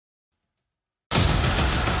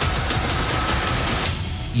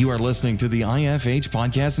You are listening to the IFH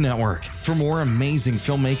Podcast Network. For more amazing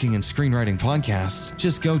filmmaking and screenwriting podcasts,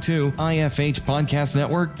 just go to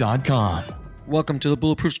ifhpodcastnetwork.com. Welcome to the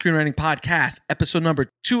Bulletproof Screenwriting Podcast, episode number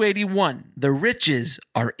 281. The riches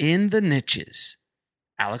are in the niches.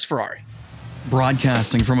 Alex Ferrari.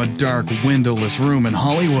 Broadcasting from a dark, windowless room in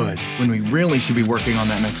Hollywood when we really should be working on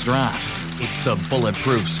that next draft. It's the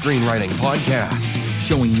Bulletproof Screenwriting Podcast,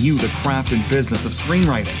 showing you the craft and business of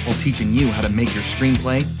screenwriting while teaching you how to make your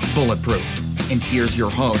screenplay bulletproof. And here's your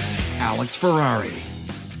host, Alex Ferrari.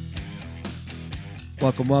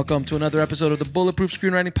 Welcome to another episode of the Bulletproof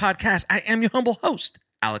Screenwriting Podcast. I am your humble host,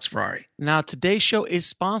 Alex Ferrari. Now, today's show is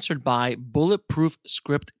sponsored by Bulletproof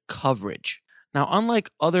Script Coverage. Now, unlike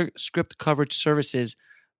other script coverage services,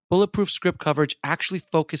 Bulletproof Script Coverage actually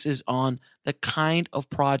focuses on the kind of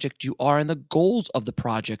project you are and the goals of the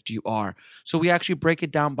project you are. So we actually break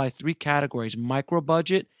it down by three categories: micro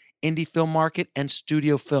budget, indie film market, and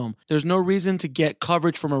studio film. There's no reason to get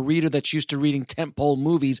coverage from a reader that's used to reading tentpole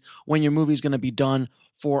movies when your movie's going to be done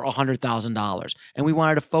for $100,000. And we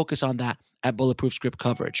wanted to focus on that at Bulletproof Script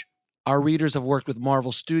Coverage. Our readers have worked with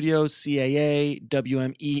Marvel Studios, CAA,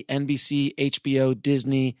 WME, NBC, HBO,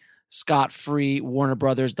 Disney, Scott Free, Warner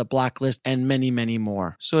Brothers, The Blacklist, and many, many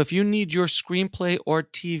more. So if you need your screenplay or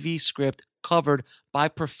TV script covered by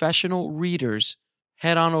professional readers,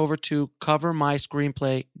 head on over to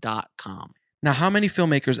covermyscreenplay.com. Now, how many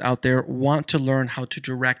filmmakers out there want to learn how to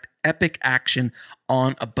direct epic action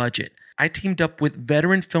on a budget? I teamed up with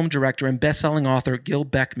veteran film director and best-selling author Gil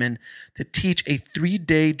Beckman to teach a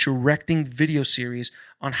 3-day directing video series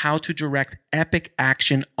on how to direct epic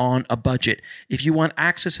action on a budget. If you want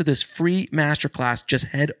access to this free masterclass, just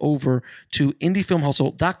head over to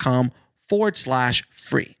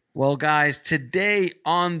indiefilmhustle.com/free. Well, guys, today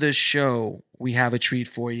on the show, we have a treat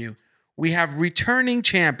for you. We have returning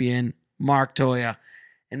champion Mark Toia.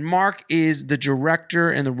 And Mark is the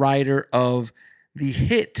director and the writer of the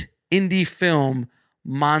hit indie film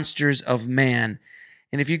Monsters of Man.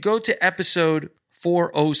 And if you go to episode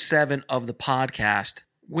 407 of the podcast,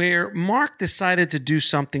 where Mark decided to do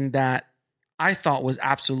something that I thought was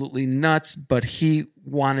absolutely nuts, but he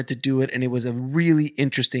wanted to do it, and it was a really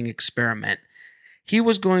interesting experiment. He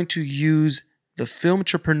was going to use the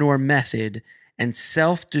Filmtrepreneur method and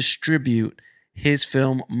self-distribute his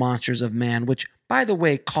film Monsters of Man, which, by the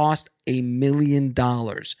way, cost $1 million.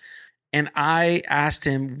 And I asked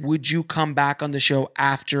him, would you come back on the show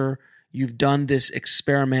after you've done this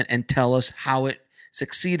experiment and tell us how it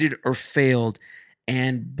succeeded or failed?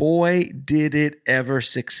 And boy, did it ever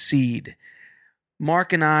succeed.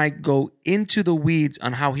 Mark and I go into the weeds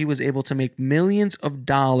on how he was able to make millions of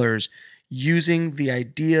dollars using the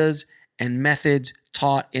ideas and methods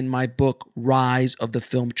taught in my book, Rise of the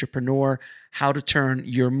Filmtrepreneur: How to Turn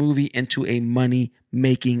Your Movie into a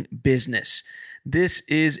Money-Making Business. This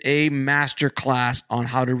is a masterclass on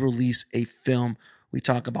how to release a film. We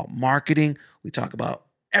talk about marketing. We talk about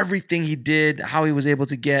everything he did, how he was able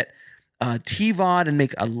to get TVOD and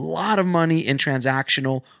make a lot of money in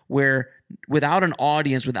transactional, where without an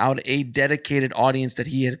audience, without a dedicated audience that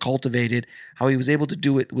he had cultivated, how he was able to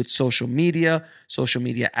do it with social media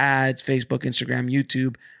ads, Facebook, Instagram,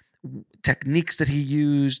 YouTube, techniques that he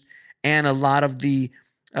used, and a lot of the,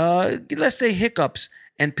 let's say, hiccups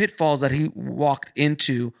and pitfalls that he walked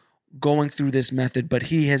into going through this method. But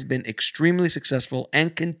he has been extremely successful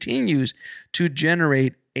and continues to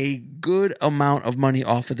generate a good amount of money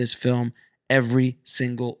off of this film every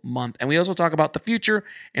single month. And we also talk about the future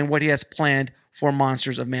and what he has planned for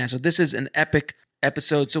Monsters of Man. So this is an epic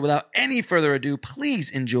episode. So without any further ado,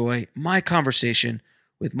 please enjoy my conversation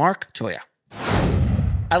with Mark Toia.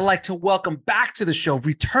 I'd like to welcome back to the show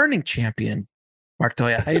returning champion Mark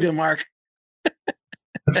Toia. How you doing, Mark?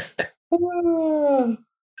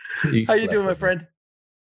 How you doing, my friend?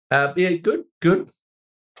 Yeah, good.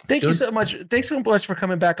 Thank you so much. Thanks so much for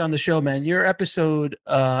coming back on the show, man. Your episode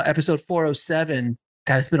 407.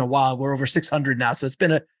 God, it's been a while. We're over 600 now, so it's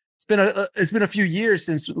been a few years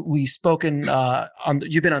since we've spoken.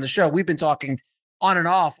 You've been on the show. We've been talking on and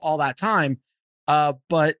off all that time.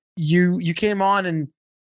 But you came on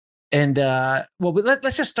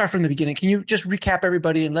let's just start from the beginning. Can you just recap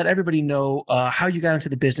everybody and let everybody know how you got into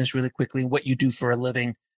the business really quickly and what you do for a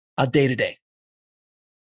living, day to day?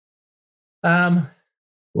 How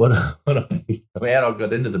I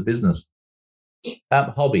got into the business.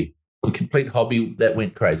 Hobby, a complete hobby that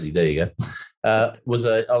went crazy. There you go. I was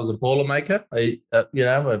a Boilermaker, a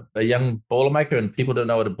young Boilermaker, and people don't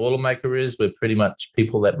know what a Boilermaker is. We're pretty much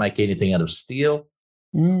people that make anything out of steel.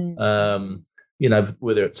 Whether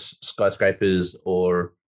it's skyscrapers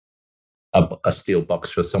or a steel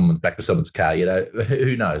box for someone's back of someone's car.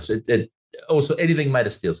 Who knows? It also anything made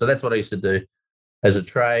of steel. So that's what I used to do as a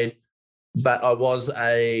trade. But I was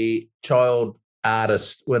a child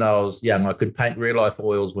artist when I was young. I could paint real life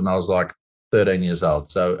oils when I was like 13 years old.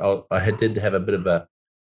 So I did have a bit of a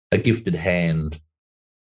gifted hand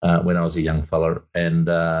when I was a young fella, and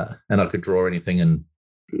I could draw anything, and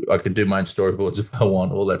I could do my own storyboards if I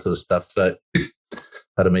want, all that sort of stuff. So,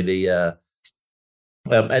 pardon me.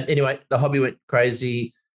 And anyway, the hobby went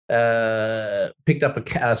crazy. Picked up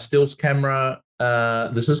a stills camera.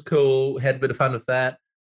 This is cool. Had a bit of fun with that.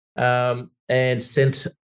 And sent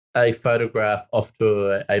a photograph off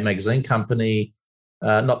to a magazine company,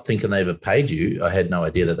 not thinking they ever paid you. I had no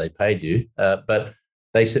idea that they paid you, but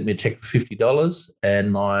they sent me a check for $50,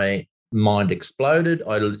 and my mind exploded.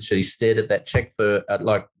 I literally stared at that check for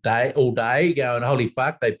all day, going, "Holy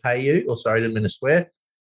fuck, they pay you!" Or sorry, I didn't mean to swear.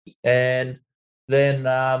 And then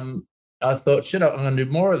I thought, shit, I'm going to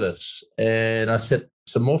do more of this, and I sent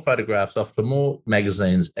some more photographs off to more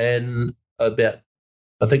magazines, and about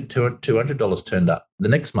I think $200 turned up the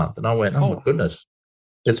next month, and I went, "Oh my goodness,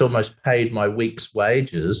 it's almost paid my week's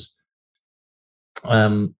wages."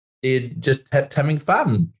 It just having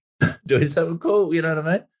fun, doing something cool, you know what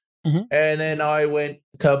I mean? Mm-hmm. And then I went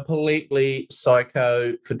completely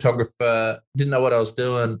psycho photographer, didn't know what I was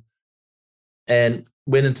doing, and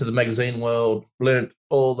went into the magazine world, learnt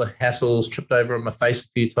all the hassles, tripped over on my face a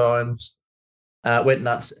few times, went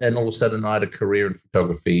nuts, and all of a sudden I had a career in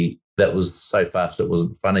photography that was so fast it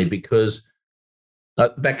wasn't funny, because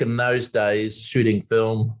back in those days, shooting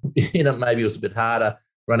film, maybe it was a bit harder.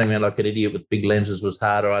 Running around like an idiot with big lenses was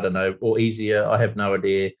harder, I don't know, or easier. I have no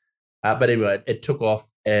idea. But anyway, it took off,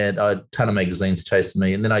 and I had a ton of magazines chasing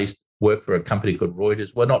me. And then I used to work for a company called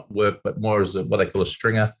Reuters. Well, not work, but more as what they call a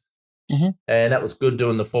stringer. Mm-hmm. And that was good,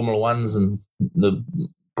 doing the Formula Ones and the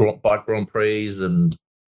bike Grand Prix and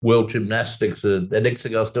World Gymnastics. And next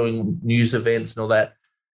thing I was doing news events and all that.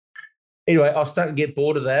 Anyway, I started to get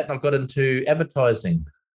bored of that, and I got into advertising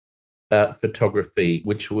photography,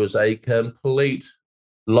 which was a complete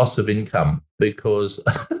loss of income because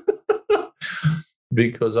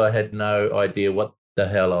I had no idea what the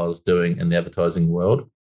hell I was doing in the advertising world.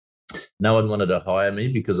 No one wanted to hire me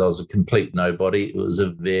because I was a complete nobody. It was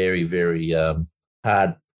a very, very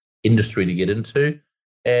hard industry to get into.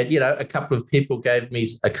 And, a couple of people gave me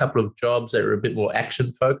a couple of jobs that were a bit more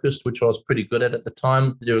action focused, which I was pretty good at the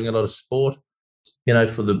time, doing a lot of sport,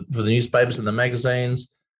 for the newspapers and the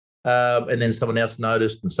magazines. And then someone else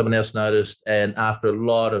noticed, and after a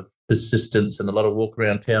lot of persistence and a lot of walk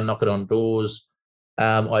around town, knocking on doors,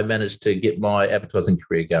 I managed to get my advertising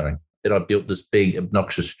career going. Then I built this big,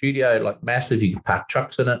 obnoxious studio, like massive. You could park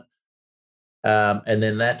trucks in it. And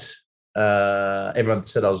then that, everyone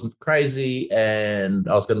said I was crazy and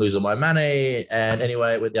I was going to lose all my money. And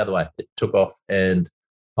anyway, it went the other way. It took off, and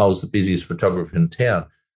I was the busiest photographer in town.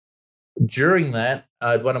 During that,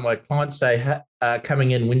 I had one of my clients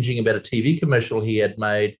coming in whinging about a TV commercial he had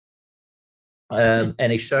made,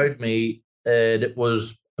 and he showed me, and it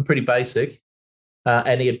was pretty basic,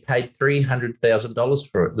 and he had paid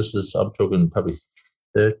 $300,000 for it. This is, I'm talking probably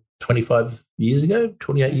 25 years ago,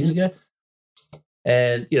 28 years ago.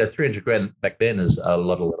 And, $300,000 back then is a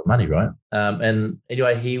lot of money, right? And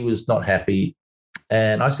anyway, he was not happy.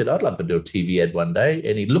 And I said, I'd love to do a TV ad one day.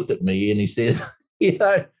 And he looked at me and he says,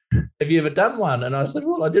 have you ever done one? And I said,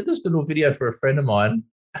 well, I did this little video for a friend of mine,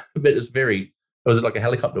 but it was like a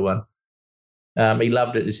helicopter one. He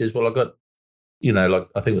loved it. He says, well, I got,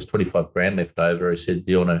 I think it was $25,000 left over. He said,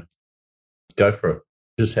 do you want to go for it?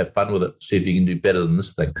 Just have fun with it. See if you can do better than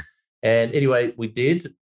this thing. And anyway, we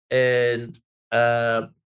did, and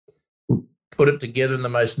put it together in the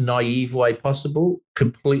most naive way possible,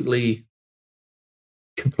 completely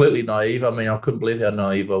naive. I mean, I couldn't believe how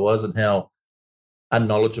naive I was and how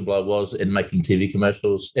unknowledgeable I was in making TV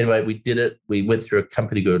commercials. Anyway, we did it. We went through a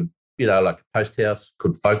company called, like a post house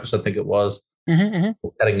called Focus, I think it was,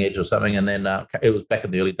 or Cutting Edge or something. And then it was back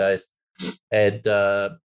in the early days,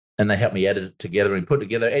 and they helped me edit it together and put it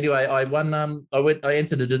together. Anyway, I won. I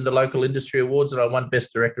entered it in the local industry awards, and I won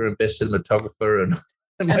Best Director and Best Cinematographer.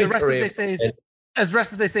 And the rest,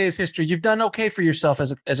 as they say, is history. You've done okay for yourself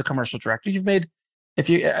as a commercial director. You've made. If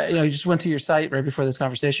you you just went to your site right before this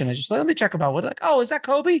conversation, I just let me check about what, like, oh, is that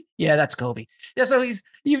Kobe? Yeah, that's Kobe. Yeah, so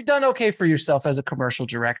you've done okay for yourself as a commercial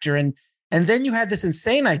director, and then you had this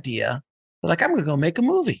insane idea, like, I'm going to go make a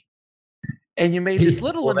movie, and you made this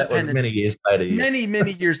little independent. That was many years later. Yeah.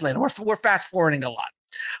 Many years later. We're fast forwarding a lot,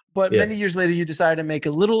 but many years later, you decided to make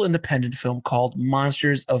a little independent film called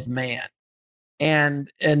Monsters of Man, and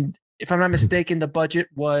if I'm not mistaken, the budget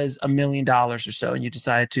was $1 million or so, and you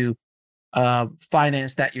decided to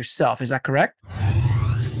finance that yourself. Is that correct?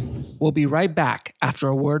 We'll be right back after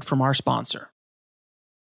a word from our sponsor.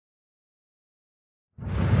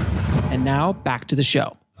 And now back to the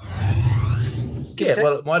show. Yeah,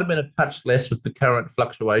 well, it might have been a touch less with the current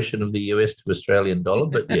fluctuation of the US to Australian dollar,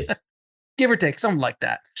 but yes. Give or take, something like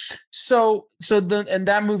that. And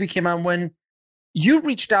that movie came out when you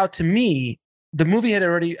reached out to me. The movie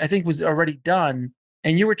was already done,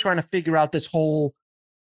 and you were trying to figure out this whole,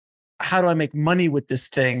 how do I make money with this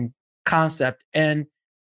thing concept? And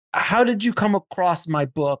how did you come across my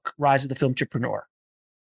book, Rise of the Film Entrepreneur?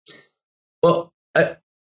 Well,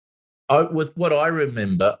 with what I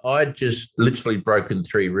remember, I'd just literally broken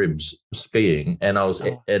 3 ribs skiing, and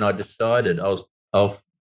I decided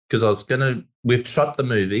we've shot the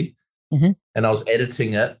movie, and I was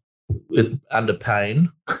editing it under pain.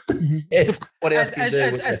 What else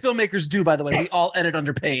as filmmakers do, by the way, we all edit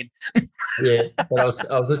under pain. Yeah, but I was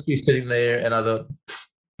literally sitting there, and I thought,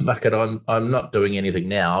 fuck it, I'm not doing anything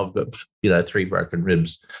now. I've got 3 broken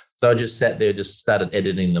ribs, so I just sat there, just started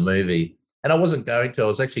editing the movie. And I wasn't going to. I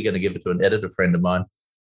was actually going to give it to an editor friend of mine,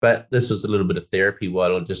 but this was a little bit of therapy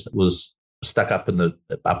while I just was stuck up in the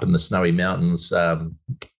snowy mountains,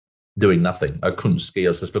 doing nothing. I couldn't ski. I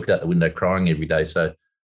was just looking out the window, crying every day. So,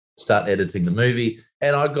 start editing the movie,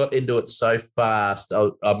 and I got into it so fast.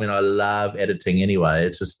 I mean, I love editing anyway.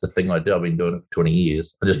 It's just the thing I do. I've been doing it for 20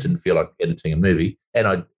 years. I just didn't feel like editing a movie, and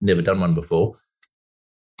I'd never done one before.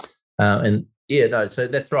 So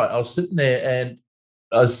that's right. I was sitting there and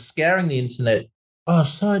I was scouring the internet. Oh,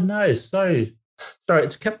 sorry.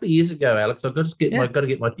 It's a couple of years ago, Alex. I've got to get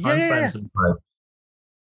my time frames in place.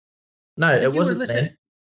 No, it wasn't then.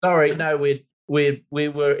 Sorry, no, we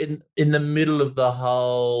were in the middle of the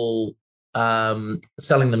whole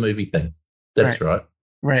selling the movie thing. That's right.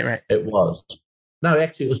 Right. It was. No,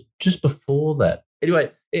 actually, it was just before that.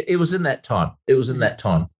 Anyway, it was in that time.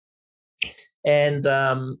 And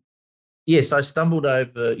yes, I stumbled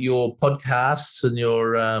over your podcasts and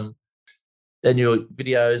your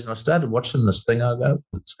videos, and I started watching this thing. I go,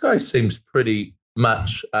 this guy seems pretty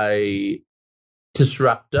much a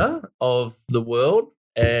disruptor of the world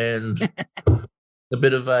and a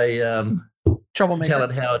bit of a troublemaker, tell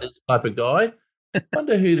it how it is type of guy.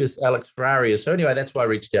 Wonder who this Alex Ferrari is. So anyway, that's why I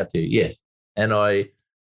reached out to you. Yes, and I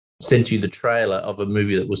sent you the trailer of a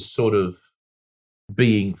movie that was sort of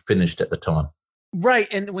being finished at the time. Right.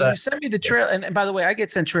 And when you sent me the trailer, and by the way, I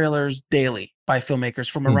get sent trailers daily by filmmakers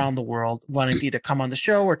from around the world wanting to either come on the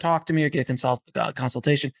show or talk to me or get a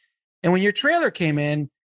consultation. And when your trailer came in,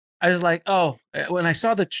 I was like, oh, when I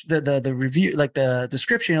saw the review, like the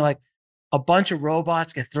description, you're like, a bunch of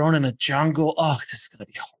robots get thrown in a jungle. Oh, this is going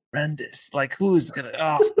to be horrendous. Like, who's going to,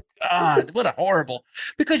 oh, God, what a horrible,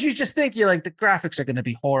 because you just think you're like, the graphics are going to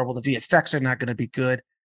be horrible. The VFX are not going to be good.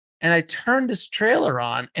 And I turned this trailer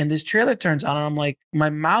on, and this trailer turns on, and I'm like,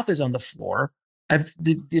 my mouth is on the floor.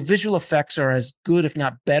 The visual effects are as good, if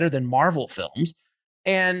not better, than Marvel films.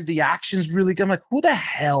 And the action's really good. I'm like, who the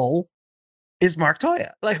hell is Mark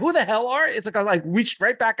Toia? Like, who the hell are? It's like, I reached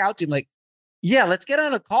right back out to him, like, yeah, let's get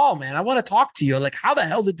on a call, man. I want to talk to you. Like, how the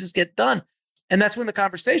hell did this get done? And that's when the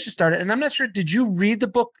conversation started. And I'm not sure, did you read the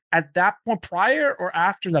book at that point prior or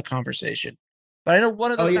after that conversation? But I know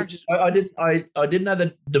one of those times. I didn't know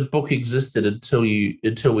that the book existed until we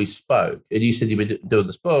spoke, and you said you've been doing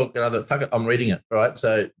this book, and I thought, fuck it, I'm reading it, right?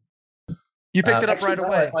 So you picked it up right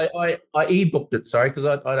away. I e-booked it, sorry, because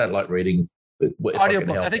I don't like reading.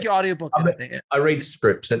 Audiobook. I think you audiobooked it. I think I read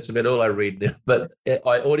scripts. That's about all I read now. But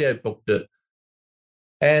I audiobooked it,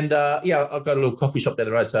 and I've got a little coffee shop down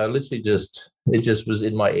the road, so I literally it just was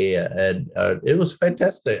in my ear, and it was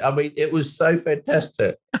fantastic. I mean, it was so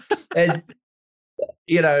fantastic, and.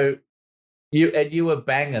 You were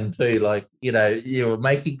banging too, like, you were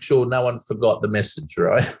making sure no one forgot the message,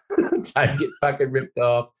 right? Don't get fucking ripped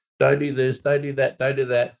off. Don't do this. Don't do that. Don't do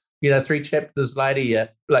that. 3 chapters later,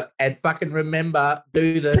 and fucking remember,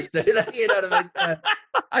 do this, do that. You know what I mean? So,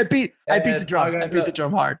 I beat the drum. I beat the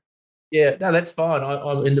drum hard. Yeah, no, that's fine.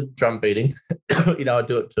 I'm into drum beating. I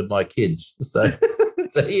do it to my kids. So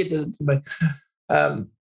he did it to me. And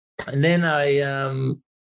then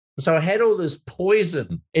so I had all this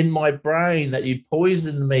poison in my brain that you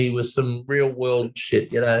poisoned me with some real world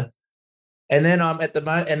shit, And then at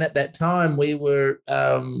that time we were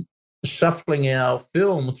shuffling our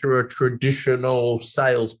film through a traditional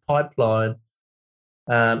sales pipeline.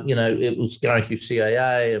 It was going through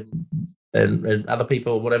CAA and other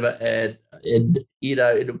people, whatever, and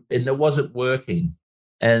it wasn't working,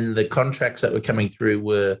 and the contracts that were coming through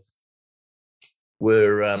were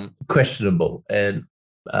questionable, and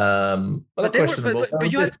But they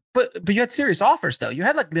were, but you had serious offers though. You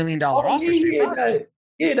had like $1 million offers for your process.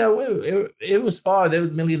 It was fine. There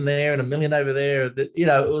was $1 million there and $1 million over there.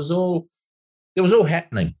 It was all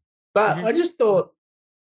happening. But I just thought,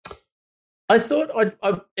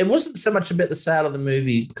 it wasn't so much about the sale of the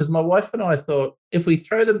movie, because my wife and I thought, if we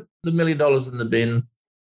throw the $1 million in the bin,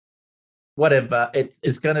 whatever,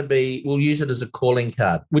 it's going to be, we'll use it as a calling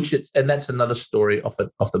card, and that's another story off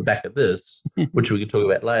the back of this, which we can talk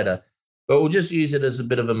about later. But we'll just use it as a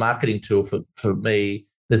bit of a marketing tool for me.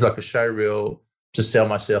 There's like a show reel to sell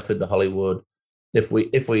myself into Hollywood. If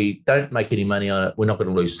we don't make any money on it, we're not going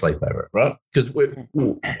to lose sleep over it, right? Because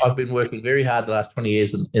I've been working very hard the last 20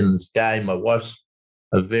 years in this game. My wife's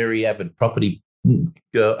a very avid property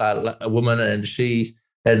girl, a woman,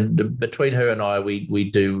 and between her and I, we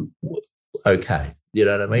do okay. You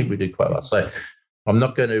know what I mean? We do quite well. So I'm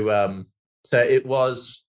not going to. So it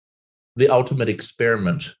was the ultimate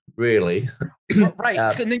experiment, really. Right.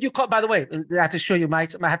 And then you call. By the way, I have to show you I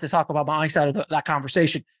have to talk about my side of that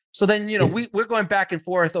conversation. So then, we're going back and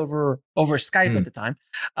forth over Skype at the time.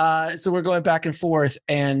 So we're going back and forth,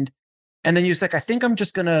 and then you're like, I think I'm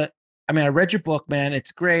just gonna. I mean, I read your book, man.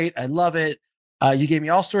 It's great. I love it. You gave me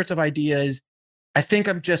all sorts of ideas. I think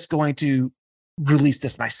I'm just going to release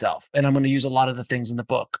this myself, and I'm going to use a lot of the things in the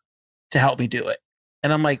book to help me do it.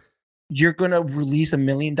 And I'm like, you're going to release $1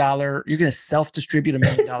 million. You're going to self-distribute $1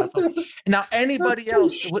 million fund. And now anybody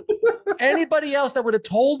else that would have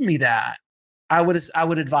told me that, I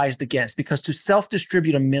would advise against, because to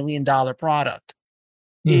self-distribute $1 million product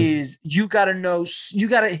is, you got to know, you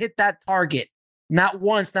got to hit that target, not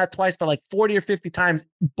once, not twice, but like 40 or 50 times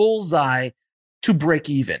bullseye to break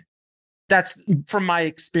even. That's from my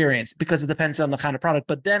experience, because it depends on the kind of product.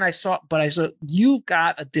 But then I saw you've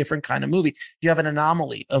got a different kind of movie. You have an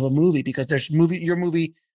anomaly of a movie, because your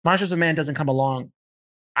movie, Monsters of Man, doesn't come along.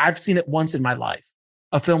 I've seen it once in my life,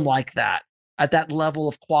 a film like that, at that level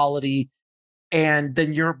of quality. And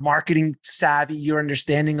then your marketing savvy, your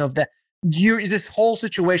understanding of that, this whole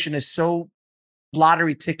situation is so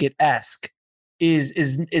lottery ticket-esque,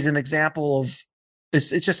 is an example of,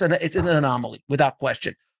 it's an anomaly without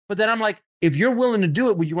question. But then I'm like, if you're willing to do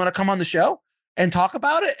it, would you want to come on the show and talk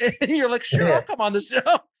about it? And you're like, sure, I'll come on the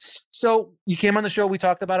show. So you came on the show. We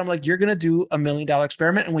talked about it. I'm like, you're going to do $1 million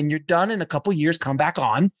experiment. And when you're done in a couple of years, come back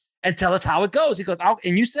on and tell us how it goes. He goes,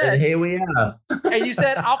 and you said, and here we are. And you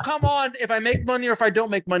said, I'll come on if I make money, or if I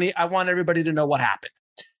don't make money. I want everybody to know what happened.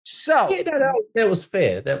 So that was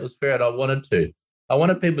fair. That was fair. And I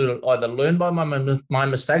wanted people to either learn by my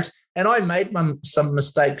mistakes. And I made some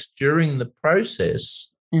mistakes during the process.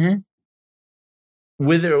 Mm-hmm.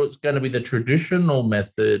 Whether it was going to be the traditional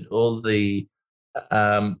method or the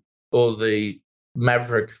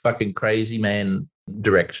maverick fucking crazy man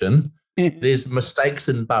direction, there's mistakes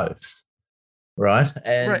in both, right?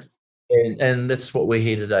 And that's what we're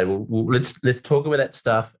here today. Let's talk about that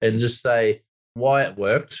stuff and just say why it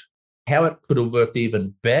worked, how it could have worked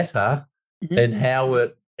even better, and how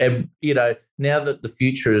it. And now that the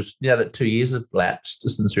future is, now that 2 years have lapsed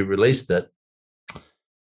since we released it,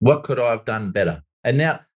 what could I have done better? And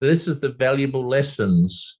now this is the valuable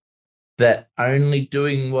lessons that only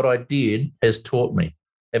doing what I did has taught me.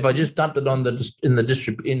 If I just dumped it with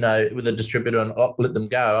a distributor and let them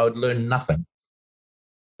go, I would learn nothing.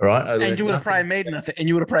 Right? And you would have probably made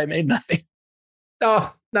nothing.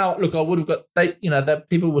 No, look, I would have got that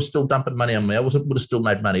people were still dumping money on me. I would have still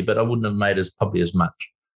made money, but I wouldn't have made probably as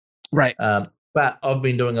much. Right. But I've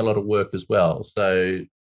been doing a lot of work as well. So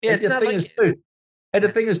it's not like. And the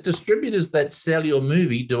thing is, distributors that sell your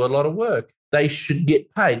movie do a lot of work. They should get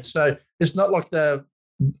paid. So it's not like they're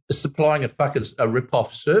supplying a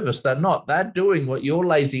rip-off service. They're not. They're doing what your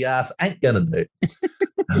lazy ass ain't going to do.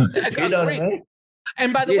 You know what I mean?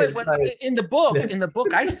 And by the way, in the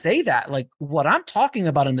book, I say that, like, what I'm talking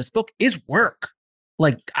about in this book is work.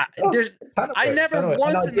 Like, I never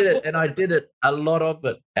once in the book. And I did it, a lot of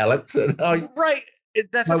it, Alex. Right.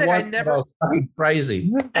 That's the thing. I never. Was fucking crazy,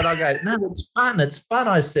 but I go, no, it's fun. It's fun.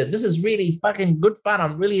 I said, this is really fucking good fun.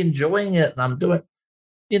 I'm really enjoying it, and I'm doing,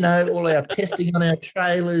 all our testing on our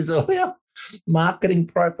trailers, all our marketing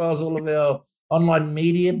profiles, all of our online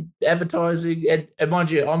media advertising. And mind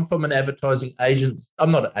you, I'm from an advertising agent.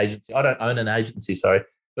 I'm not an agency. I don't own an agency. Sorry,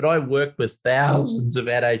 but I work with thousands of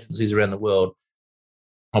ad agencies around the world.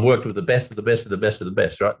 I've worked with the best of the best of the best of the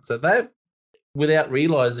best. Right, so they've, without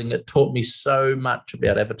realizing it, taught me so much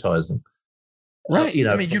about advertising. Right.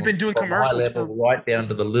 I mean, you've been doing commercials right down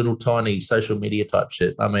to the little tiny social media type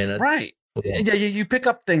shit. I mean, right. Yeah, you pick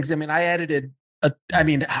up things. I mean, I edited, I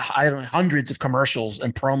don't know, hundreds of commercials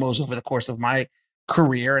and promos over the course of my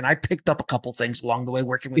career, and I picked up a couple things along the way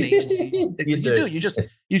working with agencies. You do. You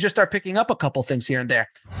just start picking up a couple things here and there.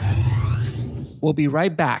 We'll be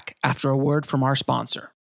right back after a word from our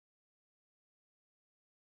sponsor.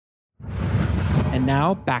 And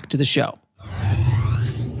now back to the show.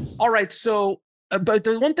 All right. So, but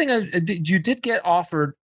the one thing you did get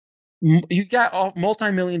offered, you got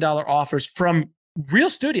multi-million-dollar offers from real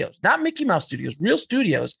studios, not Mickey Mouse studios, real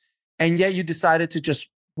studios. And yet you decided to just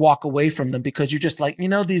walk away from them because you're just like,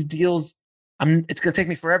 these deals, it's going to take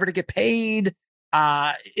me forever to get paid.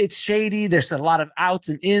 It's shady. There's a lot of outs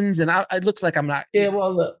and ins, and it looks like I'm not. Yeah,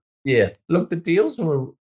 well, look, the deals were,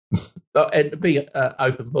 and to be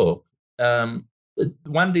open book.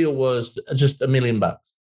 One deal was just $1 million.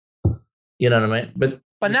 You know what I mean?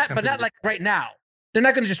 But not like right now. They're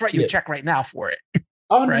not going to just write you a check right now for it.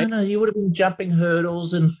 Oh right? No! You would have been jumping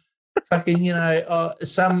hurdles and fucking,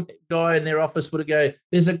 some guy in their office would have go,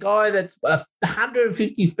 there's a guy that's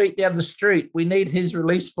 150 feet down the street. We need his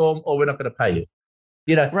release form, or we're not going to pay you.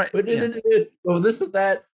 Right? Or this or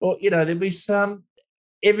that, or there'd be some.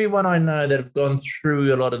 Everyone I know that have gone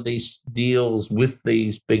through a lot of these deals with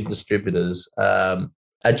these big distributors are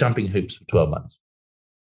jumping hoops for 12 months.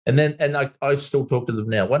 And I still talk to them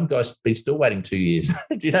now. One guy's been still waiting 2 years.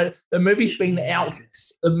 The movie's been out.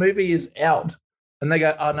 The movie is out. And they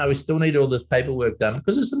go, oh, no, we still need all this paperwork done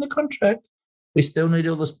because it's in the contract. We still need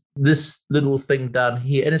all this little thing done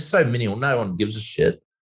here. And it's so minimal. No one gives a shit.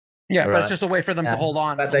 Yeah, right? But it's just a way for them to hold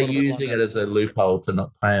on. But they're using it as a loophole to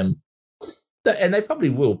not pay them. And they probably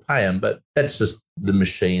will pay them, but that's just the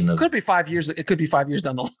machine. It could be 5 years. It could be 5 years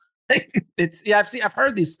down the line. I've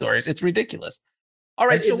heard these stories. It's ridiculous. All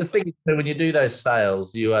right. So the thing is, when you do those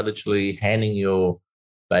sales, you are literally handing your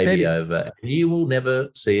baby over, and you will never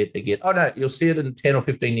see it again. Oh no, you'll see it in 10 or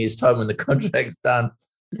 15 years' time when the contract's done,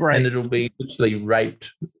 right? And it'll be literally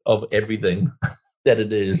raped of everything that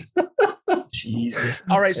it is. Jesus.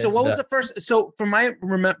 All right. So what was the first? So from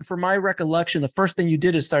my recollection, the first thing you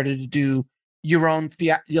did is started to do your own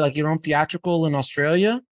theatrical in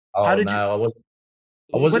Australia. Oh, I wasn't.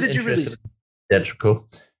 What did you release? Theatrical.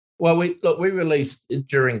 Well, we released it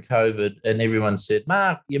during COVID, and everyone said,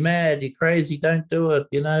 "Mark, you're mad, you're crazy, don't do it.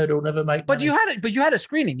 It'll never make." But money. You had a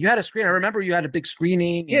screening. You had a screen. I remember you had a big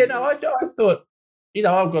screening. Yeah, no, I thought,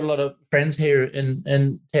 I've got a lot of friends here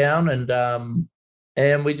in town,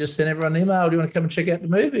 and we just sent everyone an email. Do you want to come and check out the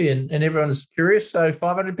movie? And everyone's curious. So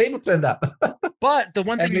 500 people turned up. But the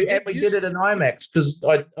one thing we did it in IMAX because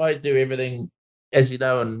I do everything, as you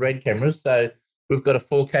know, on red cameras. So we've got a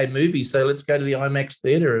 4K movie, so let's go to the IMAX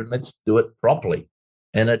theater and let's do it properly.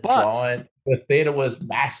 And the theater was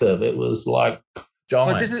massive. It was like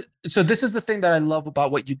giant. But this is the thing that I love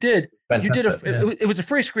about what you did. Fantastic, you did it was a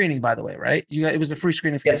free screening, by the way, right? It was a free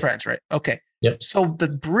screening for your friends, right? Okay. Yep. So the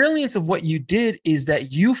brilliance of what you did is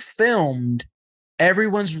that you filmed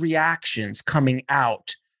everyone's reactions coming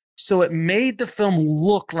out. So it made the film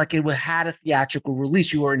look like it had a theatrical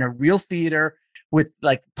release. You were in a real theater with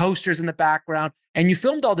like posters in the background, and you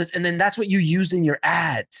filmed all this, and then that's what you used in your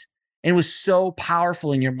ads. And it was so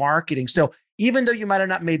powerful in your marketing. So even though you might have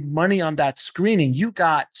not made money on that screening, you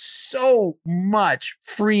got so much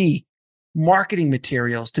free marketing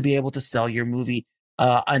materials to be able to sell your movie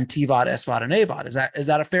on TVOD, SVOD, and AVOD. Is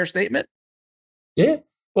that a fair statement? Yeah.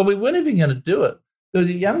 Well, we weren't even going to do it. There was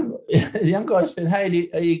a young guy said,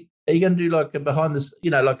 "Hey, are you going to do like a behind this? Are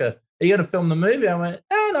you going to film the movie?" I went,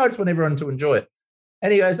 "Oh no, I just want everyone to enjoy it."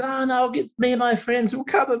 And he goes, "Oh no, I'll get me and my friends. We'll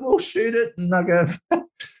come and we'll shoot it." And I go,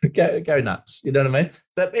 go nuts. You know what I mean?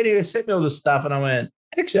 So anyway, sent me all this stuff, and I went,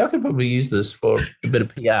 actually, I could probably use this for a bit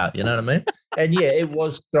of PR. You know what I mean? And yeah, it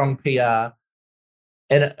was strong PR,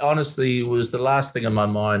 and it honestly was the last thing on my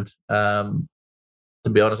mind. To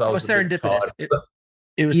be honest, I was serendipitous.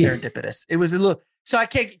 It was serendipitous. It was a little. So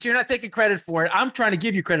you're not taking credit for it. I'm trying to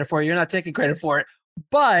give you credit for it. You're not taking credit for it,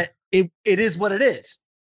 but it is what it is.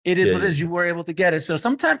 It is what it is. You were able to get it. So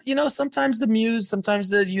sometimes the muse, sometimes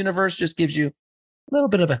the universe just gives you a little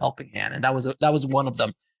bit of a helping hand. And that was one of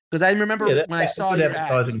them. Because I remember when I saw your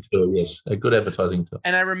advertising tool, yes, a good advertising tool.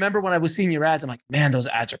 And I remember when I was seeing your ads, I'm like, man, those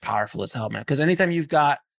ads are powerful as hell, man. Because anytime you've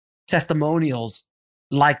got testimonials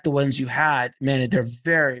like the ones you had, man, they're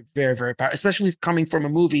very, very, very powerful, especially coming from a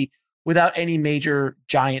movie without any major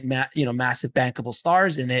giant, massive bankable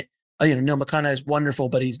stars in it. Neil McConaughey is wonderful,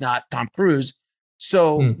 but he's not Tom Cruise.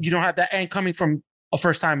 So you don't have that. And coming from a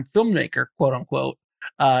first-time filmmaker, quote unquote,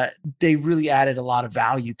 they really added a lot of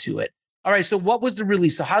value to it. All right. So what was the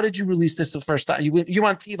release? So how did you release this the first time? You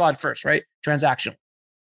want TVOD first, right? Transactional.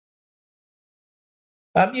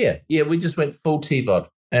 Yeah. We just went full TVOD,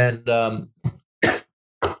 and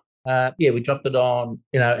we dropped it on,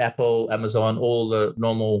 Apple, Amazon, all the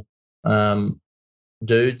normal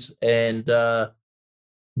dudes. And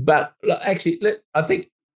but actually, I think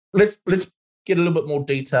let's get a little bit more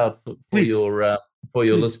detailed for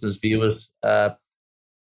your listeners, viewers.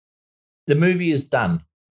 The movie is done,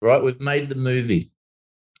 right? We've made the movie.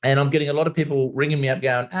 And I'm getting a lot of people ringing me up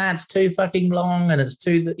going, it's too fucking long and it's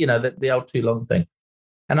too, the old too long thing.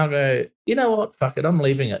 And I go, you know what? Fuck it. I'm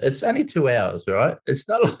leaving it. It's only 2 hours, right? It's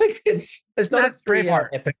not like it's not a 3-hour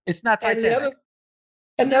epic. It's not Titanic.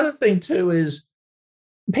 And the other thing too is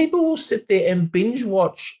people will sit there and binge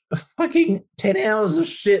watch a fucking 10 hours of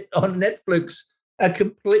shit on Netflix, a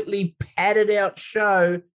completely padded out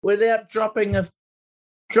show without dropping a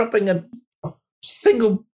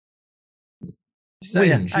single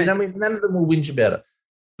whinge. None of them will whinge about it.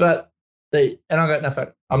 But and I go, no,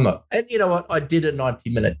 fuck, I'm not. And you know what? I did a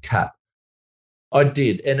 90-minute cut. I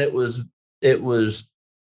did, and it was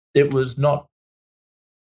not.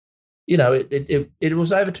 It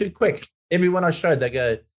was over too quick. Everyone I showed, they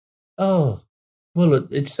go, oh, well,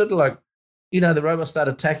 it's sort of like, the robots start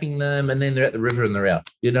attacking them, and then they're at the river and they're out.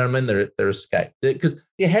 You know what I mean? They're escaped because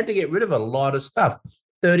you had to get rid of a lot of stuff.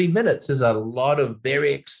 30 minutes is a lot of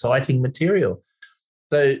very exciting material.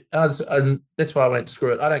 So that's why I went,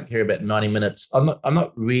 screw it. I don't care about 90 minutes. I'm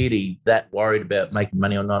not really that worried about making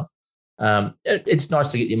money or not. It's nice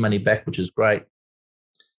to get your money back, which is great.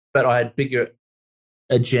 But I had bigger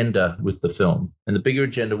agenda with the film. And the bigger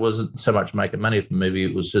agenda wasn't so much making money with the movie.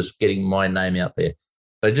 It was just getting my name out there.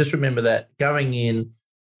 So just remember that going in,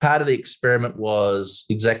 part of the experiment was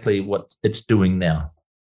exactly what it's doing now.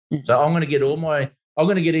 So I'm going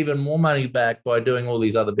to get even more money back by doing all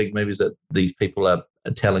these other big movies that these people are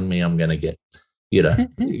telling me I'm going to get. We'll get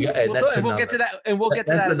to that. And we'll get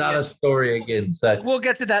to that. That's another story again. So we'll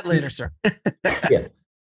get to that later, sir. Yeah.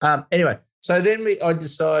 Anyway, so then I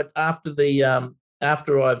decide after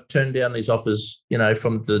I've turned down these offers,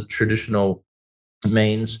 from the traditional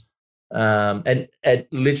means, and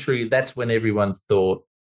literally that's when everyone thought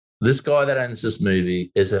this guy that owns this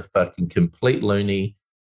movie is a fucking complete loony.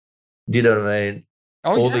 Do you know what I mean?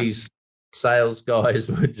 All these sales guys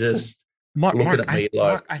were just looking at me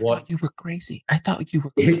like, I thought you were crazy. I thought you were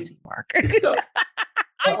crazy, Mark.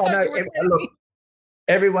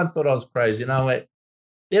 Everyone thought I was crazy. And I went,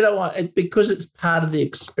 you know what? Because it's part of the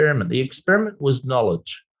experiment. The experiment was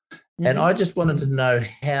knowledge. Mm-hmm. And I just wanted to know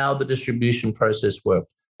how the distribution process worked.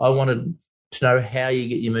 I wanted to know how you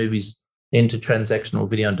get your movies into transactional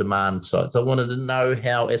video on demand sites. I wanted to know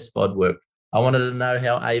how SVOD worked. I wanted to know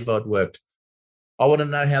how AVOD worked. I want to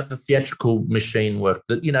know how the theatrical machine worked.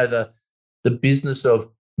 The business of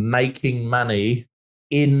making money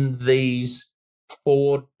in these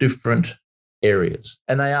 4 different areas.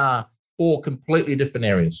 And they are 4 completely different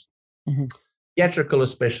areas. Mm-hmm. Theatrical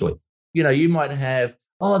especially. You might have,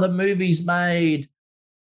 the movie's made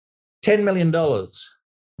 $10 million.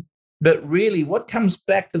 But really, what comes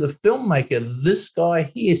back to the filmmaker, this guy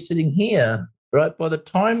here sitting here, right? By the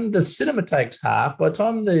time the cinema takes half, by the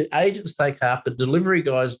time the agents take half, the delivery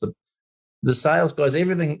guys, the sales guys,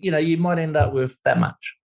 everything, you might end up with that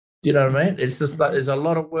much. Do you know what I mean? It's just like there's a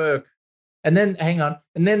lot of work. And then, hang on,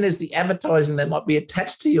 and then there's the advertising that might be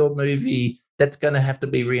attached to your movie that's going to have to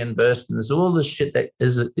be reimbursed. And there's all this shit that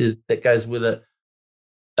that goes with it.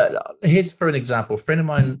 Here's, for an example, a friend of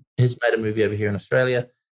mine has made a movie over here in Australia.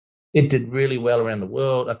 It did really well around the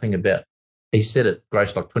world. I think he said it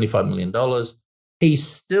grossed like $25 million. He's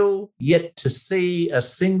still yet to see a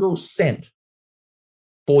single cent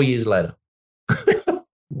 4 years later.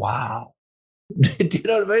 Wow. Do you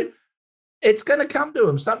know what I mean? It's going to come to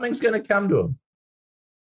him. Something's going to come to him.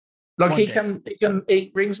 Like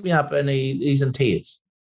he rings me up and he's in tears.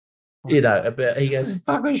 He goes,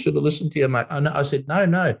 fuck, I should have listened to you, mate. I said,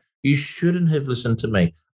 no, you shouldn't have listened to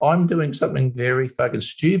me. I'm doing something very fucking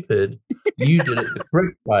stupid. You did it the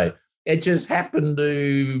correct way. It just happened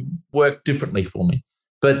to work differently for me.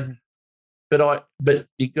 But you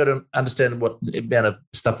got to understand what amount of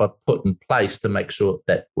stuff I put in place to make sure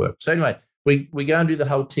that works. So anyway, we go and do the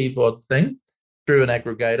whole TVOD thing through an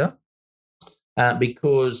aggregator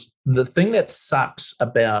because the thing that sucks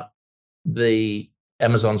about the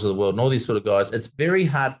Amazons of the world and all these sort of guys, it's very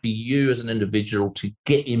hard for you as an individual to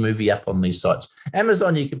get your movie up on these sites.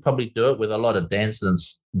 Amazon, you can probably do it with a lot of dancing and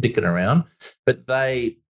dicking around, but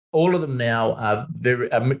all of them now are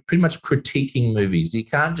pretty much critiquing movies. You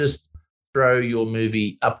can't just throw your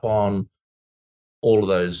movie up on all of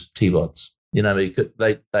those TVODs.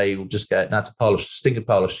 They will just go, no, it's a stinking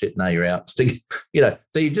pile of shit. No, you're out. So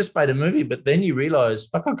you just made a movie, but then you realize,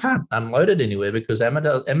 fuck, I can't unload it anywhere because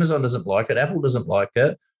Amazon doesn't like it. Apple doesn't like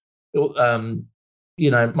it.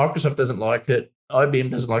 Microsoft doesn't like it.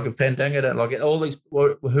 IBM doesn't like it. Fandango don't like it. All these,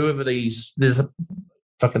 whoever these, there's a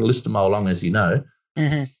fucking list of them all along, as you know.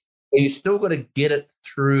 Mm-hmm. You still got to get it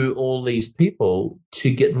through all these people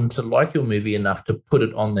to get them to like your movie enough to put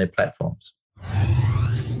it on their platforms.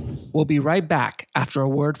 We'll be right back after a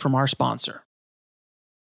word from our sponsor.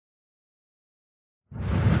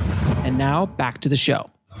 And now back to the show.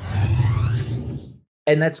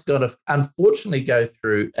 And that's got to, unfortunately, go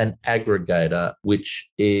through an aggregator, which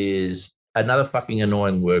is another fucking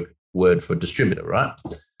annoying word for distributor, right?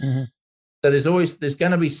 Mm-hmm. So there's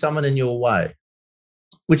going to be someone in your way,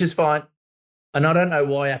 which is fine. And I don't know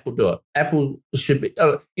why Apple do it. Apple should be,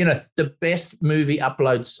 the best movie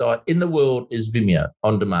upload site in the world is Vimeo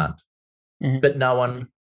on demand, but no one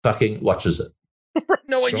fucking watches it.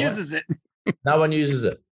 No one uses it. No one uses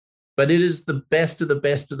it. But it is the best of the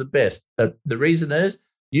best of the best. The reason is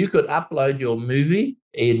you could upload your movie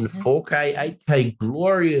in 4K, 8K,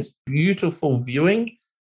 glorious, beautiful viewing.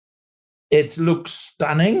 It looks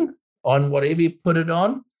stunning on whatever you put it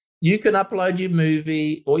on. You can upload your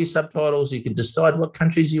movie or your subtitles. You can decide what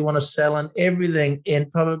countries you want to sell in, everything in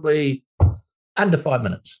probably under 5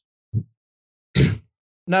 minutes.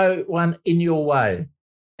 No one in your way.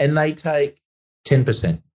 And they take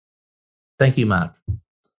 10%. Thank you, Mark.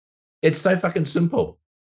 It's so fucking simple.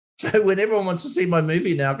 So when everyone wants to see my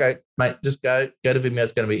movie now, go, mate, just go to Vimeo.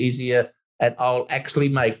 It's going to be easier. And I'll actually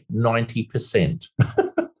make 90%.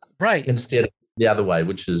 Right. Instead of the other way,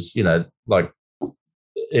 which is, like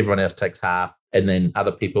everyone else takes half and then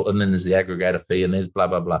other people, and then there's the aggregator fee and there's blah,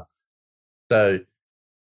 blah, blah. So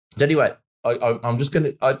anyway, I'm just going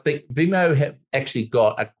to, I think Vimeo have actually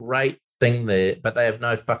got a great thing there, but they have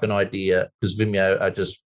no fucking idea because Vimeo are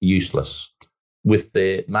just useless with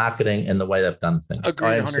their marketing and the way they've done things. Agreed,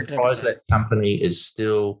 I am surprised that company is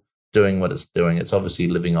still doing what it's doing. It's obviously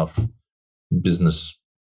living off business,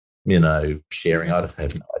 sharing. I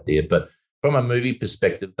have no idea. But from a movie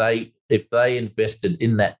perspective, if they invested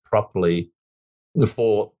in that properly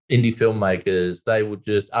for indie filmmakers, they would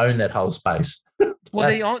just own that whole space.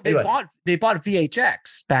 Well, they bought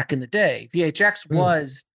VHX back in the day. VHX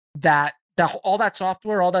was all that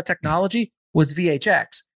software, all that technology was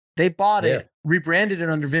VHX. They bought it, rebranded it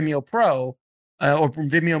under Vimeo Pro or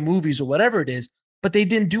Vimeo Movies or whatever it is, but they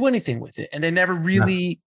didn't do anything with it, and they never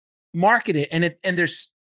really marketed it.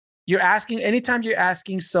 Anytime you're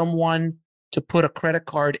asking someone to put a credit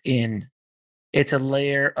card in, it's a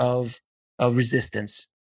layer of resistance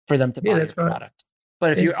for them to buy your product.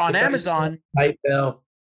 But if you're on Amazon, PayPal,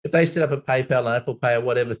 if they set up a PayPal and Apple Pay or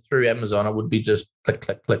whatever through Amazon, it would be just click,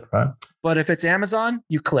 click, click, right? But if it's Amazon,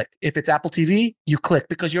 you click. If it's Apple TV, you click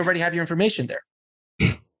because you already have your information there.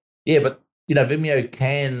 Yeah, but Vimeo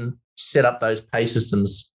can set up those pay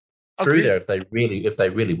systems through there if they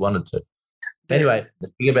really wanted to. Anyway,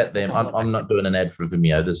 think about them. I'm not doing an ad for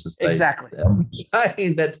Vimeo. This is exactly.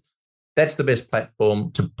 That's the best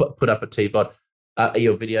platform to put up a TVOD,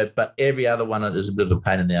 your video, but every other one is a bit of a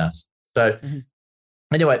pain in the ass. So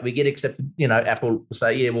anyway, we get accepted. Apple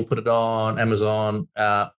say, yeah, we'll put it on Amazon,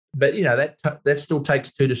 but that still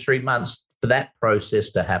takes 2 to 3 months for that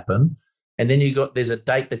process to happen. And then there's a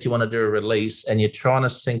date that you want to do a release, and you're trying to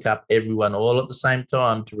sync up everyone all at the same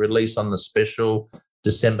time to release on the special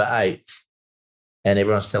December 8th. And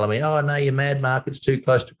everyone's telling me, oh, no, you're mad, Mark. It's too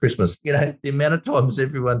close to Christmas. The amount of times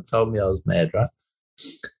everyone told me I was mad, right?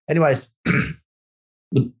 Anyways,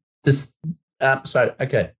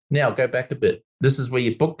 okay, now go back a bit. This is where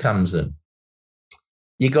your book comes in.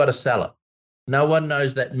 You got to sell it. No one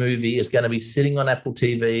knows that movie is going to be sitting on Apple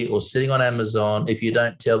TV or sitting on Amazon if you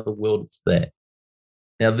don't tell the world it's there.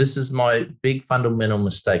 Now, this is my big fundamental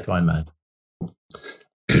mistake I made.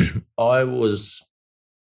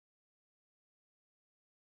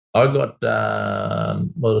 I got, how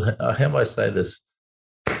do I say this?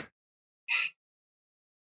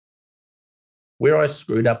 Where I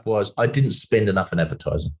screwed up was I didn't spend enough in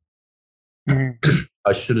advertising.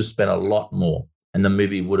 I should have spent a lot more, and the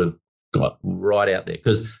movie would have got right out there.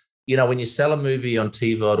 Because, when you sell a movie on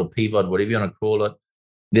TVOD or PVOD, whatever you want to call it,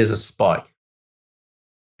 there's a spike.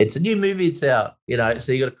 It's a new movie, it's out,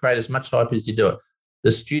 so you got to create as much hype as you do it.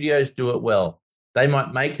 The studios do it well. They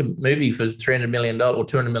might make a movie for $300 million or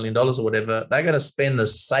 $200 million or whatever. They're going to spend the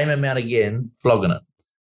same amount again flogging it.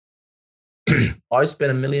 I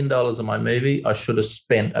spent $1 million on my movie. I should have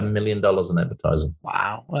spent $1 million in advertising.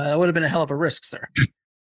 Wow. Well, that would have been a hell of a risk, sir.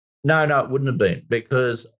 No, it wouldn't have been,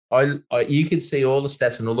 because you could see all the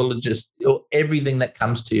stats and all the everything that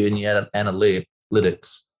comes to you in your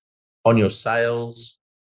analytics on your sales.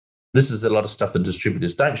 This is a lot of stuff that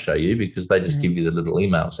distributors don't show you because they just give you the little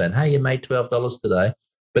email saying, hey, you made $12 today.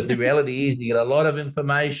 But the reality is you get a lot of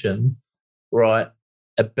information, right,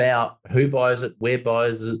 about who buys it, where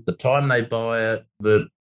buys it, the time they buy it, the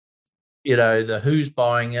who's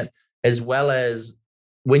buying it, as well as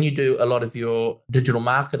when you do a lot of your digital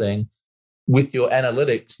marketing with your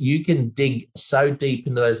analytics, you can dig so deep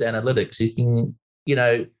into those analytics. You can,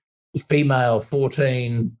 female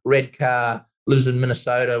 14, red car, lives in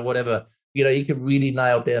Minnesota, whatever, you can really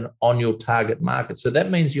nail down on your target market. So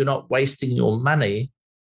that means you're not wasting your money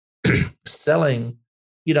selling,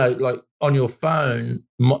 like on your phone,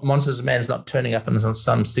 Monsters of Man's not turning up on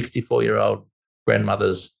some 64-year-old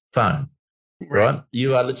grandmother's phone, right?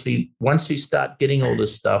 You are literally, once you start getting all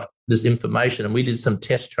this stuff, this information, and we did some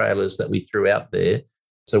test trailers that we threw out there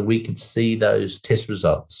so we could see those test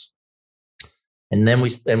results. And then we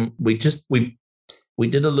did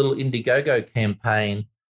a little Indiegogo campaign,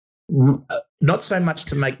 not so much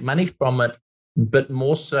to make money from it, but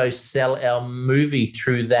more so sell our movie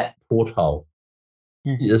through that porthole.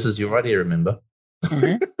 Mm-hmm. This was your idea, remember?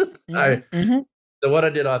 Mm-hmm. So what I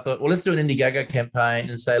did, I thought, well, let's do an Indiegogo campaign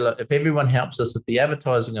and say, look, if everyone helps us with the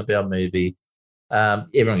advertising of our movie,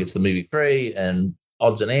 everyone gets the movie free and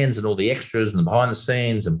odds and ends and all the extras and the behind the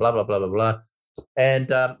scenes and blah, blah, blah, blah, blah.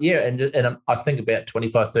 And and I think about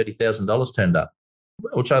 $25,000, $30,000 turned up,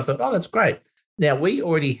 which I thought, oh, that's great. Now, we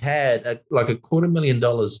already had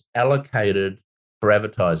 $250,000 allocated for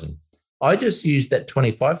advertising. I just used that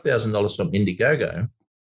 $25,000 from Indiegogo.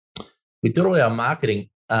 We did all our marketing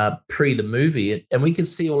pre the movie, and we could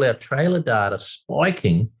see all our trailer data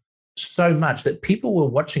spiking so much that people were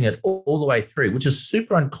watching it all the way through, which is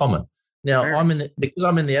super uncommon. Now, because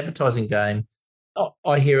I'm in the advertising game,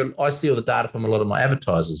 I see all the data from a lot of my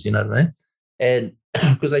advertisers, you know what I mean? And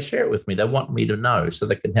because they share it with me, they want me to know so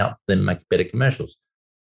they can help them make better commercials.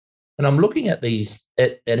 And I'm looking at these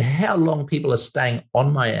at how long people are staying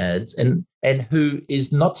on my ads and who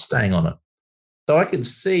is not staying on it. So I can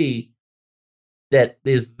see that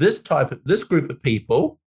there's this group of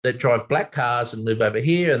people that drive black cars and live over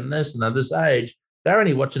here and this age. They're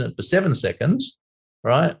only watching it for 7 seconds,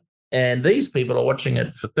 right? And these people are watching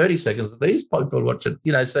it for 30 seconds. These people watch it,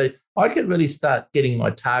 so I could really start getting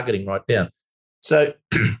my targeting right down. So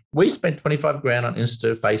we spent $25,000 on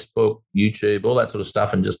Insta, Facebook, YouTube, all that sort of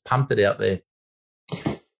stuff, and just pumped it out there.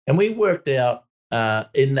 And we worked out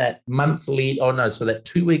in that that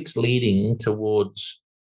 2 weeks leading towards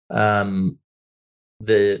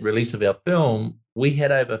the release of our film, we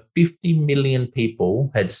had over 50 million people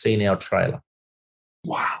had seen our trailer.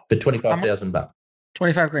 Wow. For $25,000.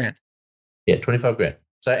 $25,000. Yeah, $25,000.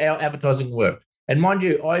 So our advertising worked. And mind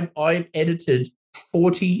you, I edited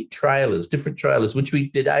 40 trailers, different trailers, which we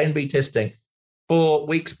did A and B testing for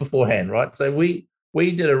weeks beforehand, right? So we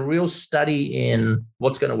did a real study in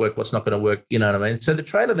what's going to work, what's not going to work, you know what I mean? So the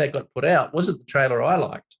trailer that got put out wasn't the trailer I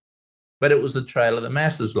liked, but it was the trailer the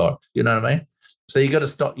masses liked, you know what I mean? So you got to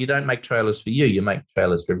stop. You don't make trailers for you make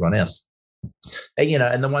trailers for everyone else. And,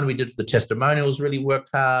 and the one we did for the testimonials really worked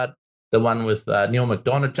hard. The one with Neil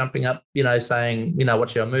McDonough jumping up, saying,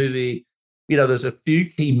 what's your movie? There's a few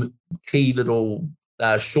key little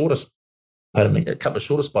a couple of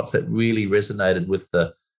shorter spots that really resonated with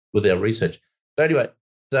our research. So anyway,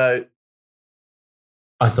 I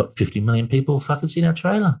thought 50 million people fucking seen our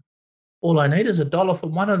trailer. All I need is $1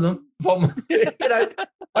 from one of them.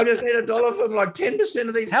 I just need $1 from like 10%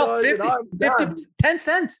 of these guys. 10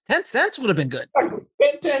 cents. 10 cents would have been good.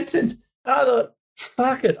 10 cents. And I thought,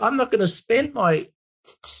 fuck it. I'm not going to spend my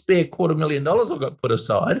spare $250,000 I've got put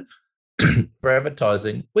aside for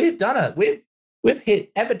advertising. We've done it. We've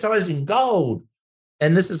hit advertising gold.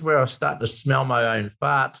 And this is where I start to smell my own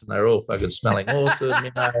farts, and they're all fucking smelling awesome.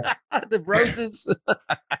 The roses.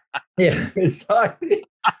 Yeah, it's like,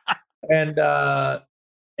 and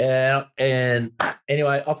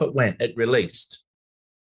anyway, off it went. It released,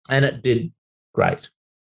 and it did great.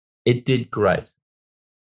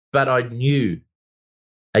 But I knew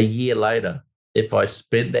a year later, if I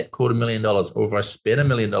spent that $250,000 or if I spent $1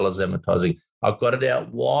 million advertising, I got it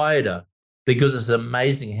out wider, because it's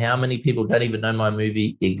amazing how many people don't even know my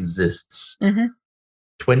movie exists. Mm-hmm.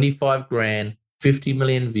 $25,000, 50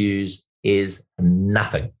 million views is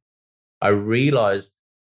nothing. I realized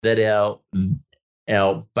that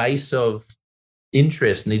our base of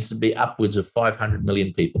interest needs to be upwards of 500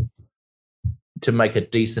 million people to make a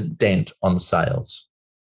decent dent on sales.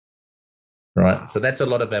 Right. So that's a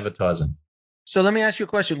lot of advertising. So let me ask you a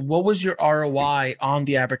question. What was your ROI on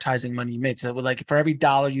the advertising money you made? So like for every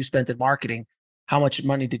dollar you spent in marketing, how much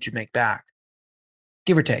money did you make back?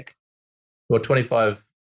 Give or take. Well, 25.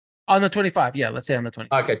 On the 25, yeah, let's say on the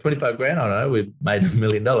 25. Okay, 25 grand. I don't know. We made $1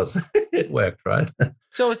 million. It worked, right?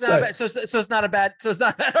 So it's not bad. So it's not a bad. So it's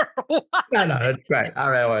not bad. No, it's great.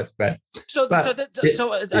 ROI is great.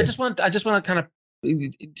 I just want to kind of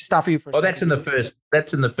stop you for a second.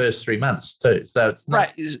 That's in the first 3 months too. So it's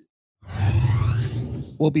not, right.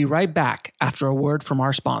 We'll be right back after a word from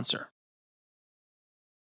our sponsor.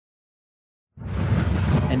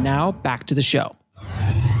 And now back to the show.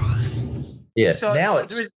 Yeah. So now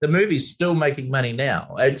the movie's still making money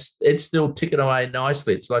now. It's still ticking away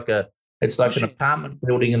nicely. It's like an apartment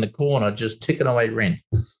building in the corner, just ticking away rent.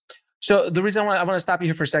 So the reason I want to stop you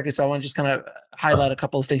here for a second, so I want to just kind of highlight a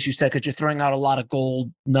couple of things you said, because you're throwing out a lot of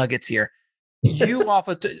gold nuggets here. You off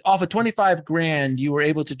of 25 grand, you were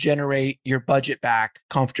able to generate your budget back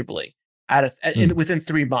comfortably within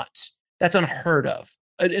 3 months. That's unheard of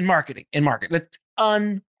in marketing. That's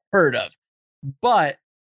unheard of. But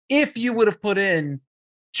if you would have put in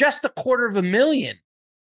just $250,000,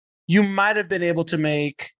 you might have been able to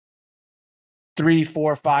make $3,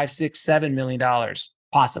 $4, $5, $6, $7 million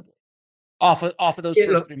possibly off of those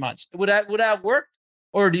first 3 months. Would that work,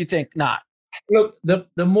 or do you think not? Look,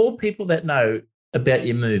 the more people that know about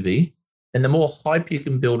your movie and the more hype you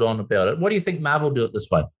can build on about it. What do you think Marvel do it this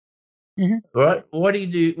way? Mm-hmm. Right? What do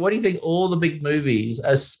you think all the big movies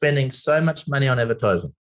are spending so much money on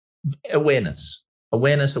advertising? Awareness,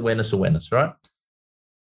 right?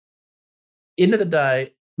 End of the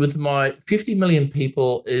day, with my 50 million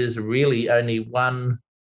people is really only one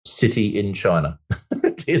city in China.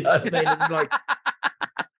 Do you know what I mean?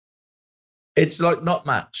 It's like not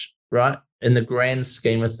much, right? In the grand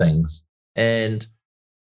scheme of things. And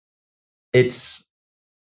it's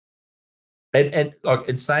and like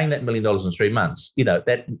in saying that $1 million in 3 months, you know,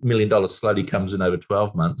 that $1 million slowly comes in over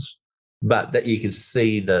 12 months, but that you can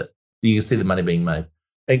see the money being made,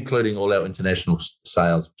 including all our international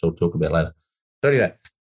sales, which I'll talk about later. So anyway,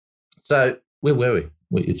 so where were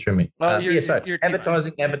we? You threw me. You're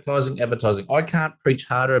advertising. I can't preach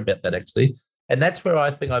harder about that, actually. And that's where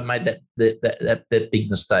I think I made that big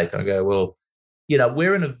mistake. I go, well, you know,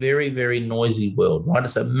 we're in a very, very noisy world, right?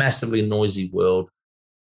 It's a massively noisy world.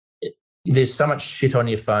 There's so much shit on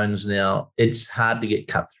your phones now. It's hard to get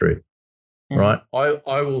cut through, right?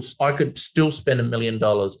 I could still spend $1 million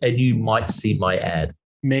and you might see my ad.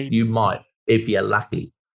 Maybe. You might, if you're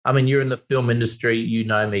lucky. I mean, you're in the film industry, you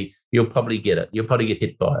know me, you'll probably get it. You'll probably get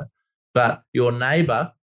hit by it. But your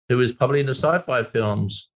neighbor, who is probably into sci-fi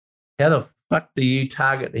films, how the fuck do you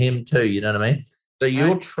target him too? You know what I mean? So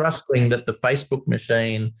you're trusting that the Facebook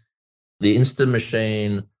machine, the Insta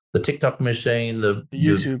machine, the TikTok machine, the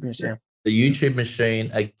YouTube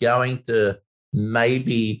machine are going to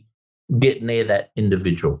maybe get near that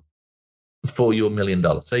individual for your $1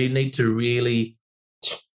 million. So you need to really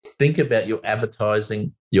think about your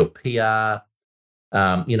advertising, your PR,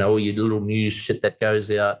 you know, all your little news shit that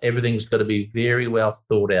goes out. Everything's got to be very well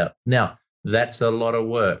thought out. Now, that's a lot of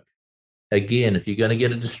work. Again, if you're going to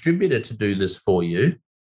get a distributor to do this for you,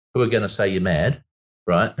 who are going to say you're mad,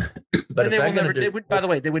 right? But by the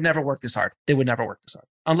way, they would never work this hard. They would never work this hard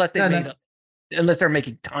unless they're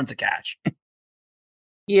making tons of cash.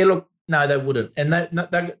 Yeah, look, no, they wouldn't, and they're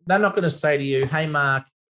not going to say to you, "Hey, Mark,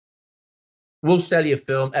 we'll sell you a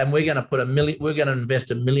film, and we're going to put we're going to invest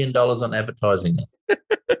 $1 million on advertising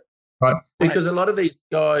it," right? Because a lot of these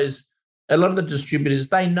guys. A lot of the distributors,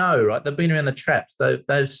 they know, right? They've been around the traps.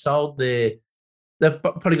 They've sold they've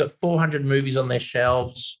probably got 400 movies on their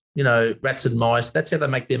shelves, you know, rats and mice. That's how they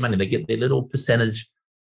make their money. They get their little percentage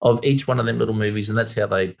of each one of them little movies, and that's how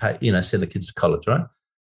they pay, you know, send the kids to college, right?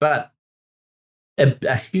 But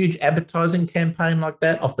a huge advertising campaign like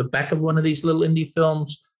that off the back of one of these little indie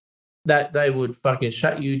films, that they would fucking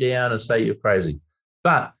shut you down and say you're crazy.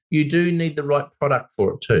 But you do need the right product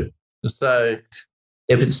for it too. So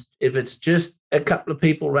if it's just a couple of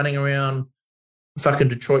people running around fucking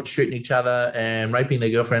Detroit shooting each other and raping their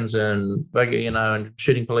girlfriends and, you know, and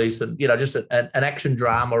shooting police and, you know, just an action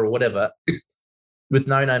drama or whatever with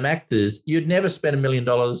no-name actors, you'd never spend $1 million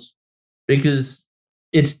because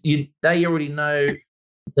they already know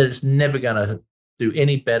that it's never going to do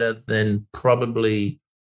any better than probably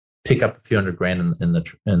pick up a few $100,000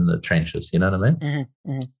 in the trenches. You know what I mean?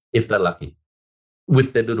 Mm-hmm. If they're lucky.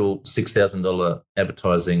 With their little $6,000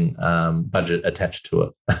 advertising budget attached to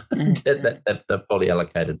it, that they've probably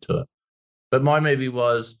allocated to it. But my movie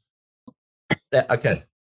was, okay,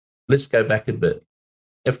 let's go back a bit.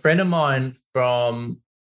 A friend of mine from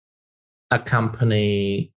a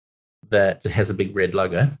company that has a big red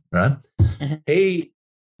logo, right? Mm-hmm. He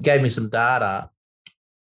gave me some data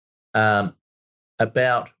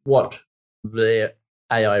about what their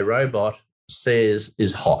AI robot says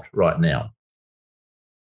is hot right now.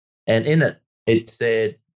 And in it, it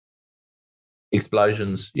said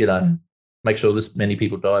explosions, make sure this many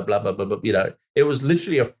people die, blah, blah, blah, blah. It was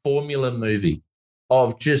literally a formula movie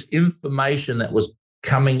of just information that was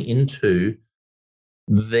coming into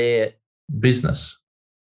their business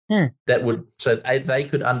that would, so they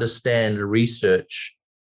could understand research.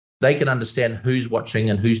 They could understand who's watching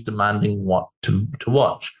and who's demanding what to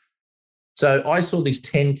watch. So I saw these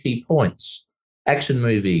 10 key points, action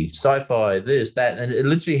movie, sci-fi, this, that, and it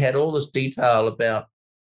literally had all this detail about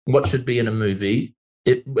what should be in a movie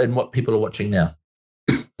and what people are watching now.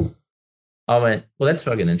 I went, well, that's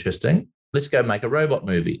fucking interesting. Let's go make a robot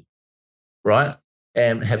movie, right?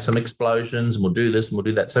 And have some explosions, and we'll do this and we'll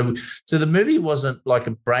do that. So the movie wasn't like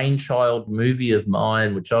a brainchild movie of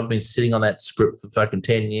mine, which I've been sitting on that script for fucking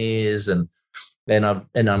 10 years and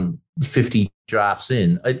I'm 50 drafts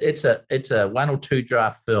in. It's a 1 or 2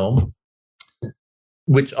 draft film,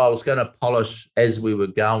 which I was going to polish as we were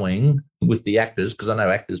going with the actors, because I know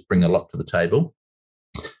actors bring a lot to the table.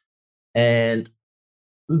 And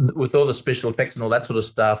with all the special effects and all that sort of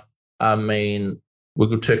stuff, I mean, we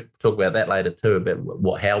could talk about that later too,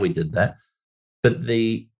 about how we did that. But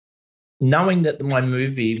knowing that my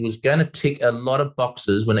movie was going to tick a lot of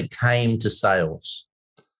boxes when it came to sales.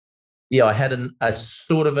 Yeah, I had a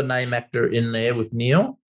sort of a name actor in there with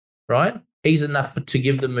Neil, right? He's enough to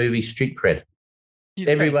give the movie street cred.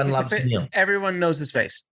 Everyone loves Neil. Everyone knows his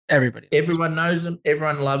face. Everyone knows him.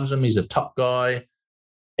 Everyone loves him. He's a top guy.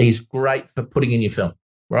 He's great for putting in your film,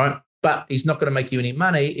 right? But he's not going to make you any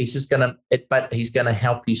money. He's just but he's going to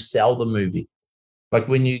help you sell the movie. Like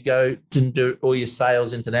when you go to do all your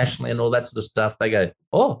sales internationally and all that sort of stuff, they go,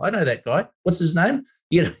 oh, I know that guy. What's his name?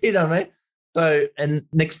 You know what I mean? So, and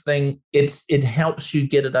next thing, it helps you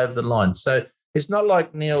get it over the line. So it's not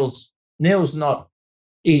like Neil's not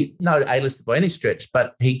no A-lister by any stretch,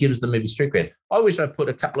 but he gives the movie street cred. I wish I put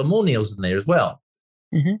a couple of more Neils in there as well,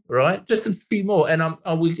 right? Just a few more. And I'm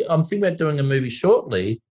thinking about doing a movie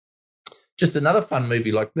shortly, just another fun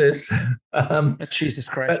movie like this. Jesus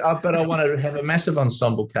Christ! But I want to have a massive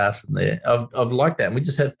ensemble cast in there. I've liked that, and we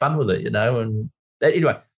just have fun with it, And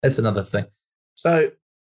anyway, that's another thing. So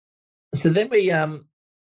then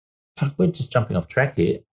we're just jumping off track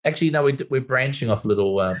here. Actually, no, we're branching off a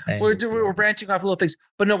little. We're branching off little things,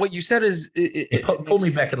 but no, what you said is pull me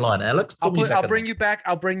back in line, Alex. I'll bring you back.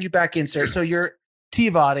 I'll bring you back in, sir. So you're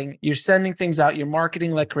TVODing, you're sending things out, you're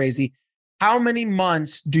marketing like crazy. How many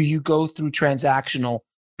months do you go through transactional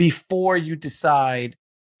before you decide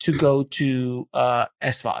to go to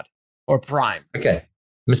SVOD or Prime? Okay,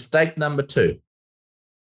 mistake number 2.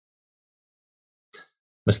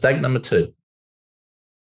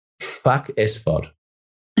 Fuck SVOD.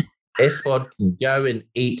 SVOD can go and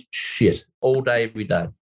eat shit all day, every day.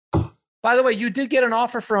 By the way, you did get an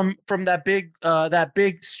offer from that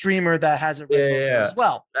big streamer that has a red logo as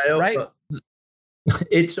well, right?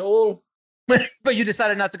 It's all, but you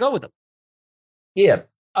decided not to go with them. Yeah,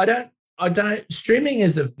 I don't. Streaming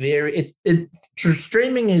is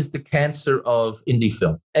streaming is the cancer of indie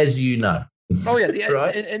film, as you know. Oh yeah,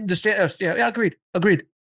 right? Yeah, agreed.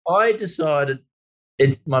 I decided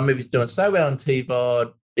my movie's doing so well on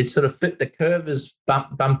TVOD. It sort of fit, the curve is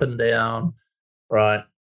bumping down, right?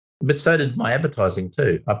 But so did my advertising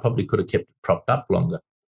too. I probably could have kept it propped up longer.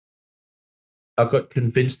 I got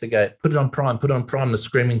convinced to go, put it on Prime. They're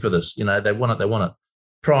screaming for this. They want it.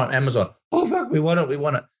 Prime, Amazon. Oh, fuck, we want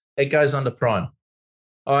it. It goes under Prime.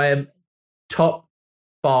 I am top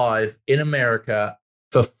 5 in America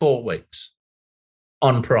for 4 weeks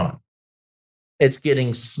on Prime. It's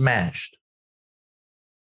getting smashed.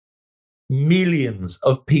 Millions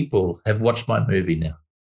of people have watched my movie now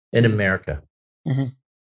in America. Mm-hmm.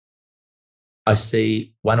 I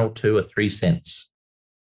see 1 or 2 or 3 cents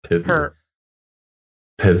per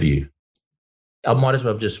view. I might as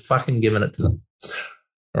well have just fucking given it to them.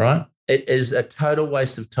 All right? It is a total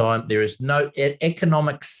waste of time. There is no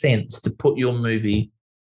economic sense to put your movie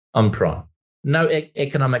on Prime. No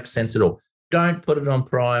economic sense at all. Don't put it on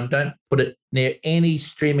Prime. Don't put it near any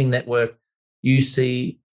streaming network. You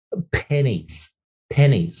see pennies.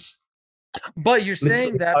 But you're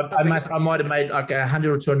saying that I might have made like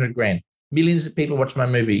 100 or 200 grand. Millions of people watch my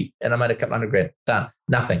movie, and I made a couple hundred grand. Done.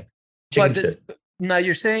 Nothing. Now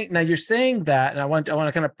you're saying that, and I want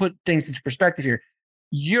to kind of put things into perspective here.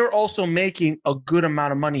 You're also making a good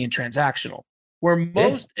amount of money in transactional, where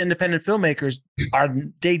most independent filmmakers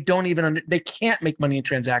they can't make money in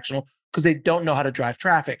transactional because they don't know how to drive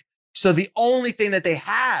traffic. So the only thing that they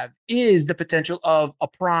have is the potential of a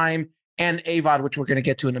Prime and AVOD, which we're going to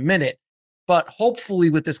get to in a minute. But hopefully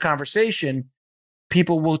with this conversation,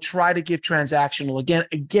 people will try to give transactional. Again,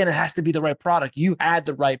 it has to be the right product. You had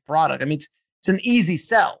the right product. I mean, it's an easy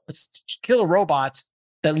sell. It's killer robots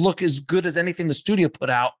that look as good as anything the studio put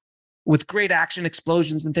out with great action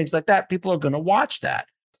explosions and things like that. People are going to watch that.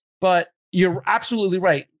 But you're absolutely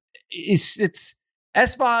right. It's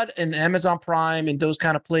SVOD and Amazon Prime and those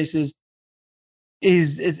kind of places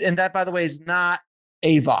is and that, by the way, is not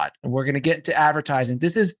AVOD. And we're going to get into advertising.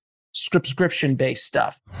 This is subscription-based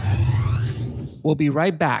stuff. We'll be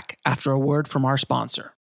right back after a word from our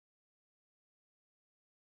sponsor.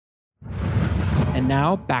 And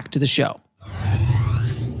now back to the show.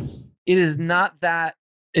 It is not that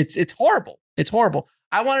it's horrible. It's horrible.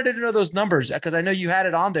 I wanted to know those numbers because I know you had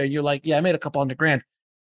it on there. You're like, yeah, I made a couple $100,000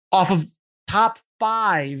 off of top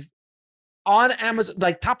 5 on Amazon,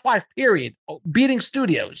 like top 5 period, beating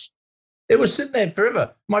studios. It was sitting there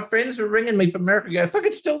forever. My friends were ringing me from America, go, fuck,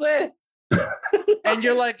 it's still there. And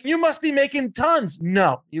you're like, you must be making tons.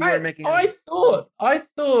 No, you weren't making. I thought,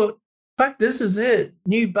 fuck, this is it.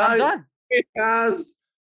 New boat, new cars,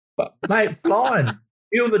 but, mate, flying.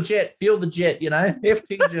 Fuel the jet, you know,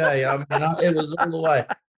 FTJ. It was all the way.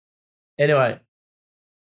 Anyway,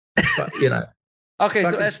 but, you know. Okay,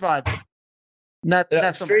 so SVOD. Not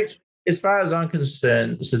so much. As far as I'm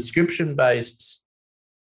concerned, subscription-based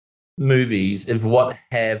movies is what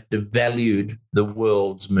have devalued the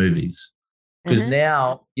world's movies. Because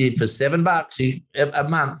now, for $7 a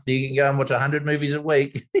month, you can go and watch 100 movies a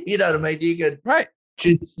week. You know what I mean? You can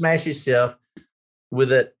just smash yourself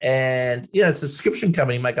with it. And, you know, subscription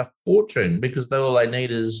company make a fortune because all they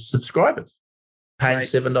need is subscribers. Paying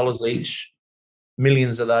 $7 each,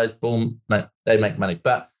 millions of those, boom, they make money.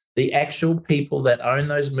 But the actual people that own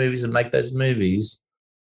those movies and make those movies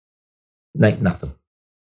make nothing.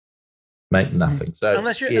 So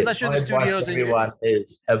unless you're the studios, and everyone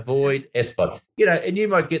is avoid SVOD. You know, and you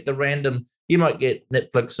might get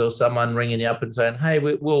Netflix or someone ringing you up and saying, "Hey,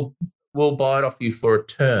 we'll buy it off you for a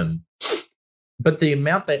term," but the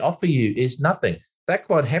amount they offer you is nothing. They're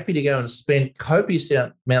quite happy to go and spend copious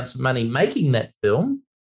amounts of money making that film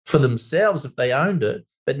for themselves if they owned it.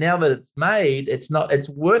 But now that it's made, it's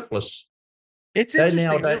worthless. It's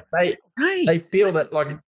interesting. They feel that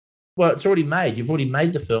like, well, it's already made. You've already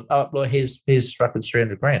made the film. Oh, well, here's fucking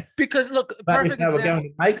 $300,000. Because look, perfect example. If they were going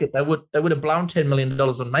to make it, they would have blown $10 million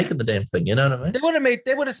on making the damn thing. You know what I mean?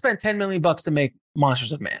 They would have spent $10 million to make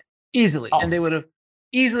Monsters of Man easily, and they would have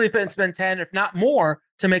easily spent 10, if not more,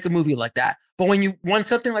 to make a movie like that. But when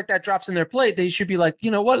something like that drops in their plate, they should be like,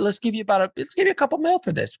 you know what? Let's give you a couple mil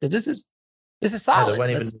for this because this is solid. No,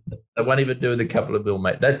 they won't even do the couple of mil,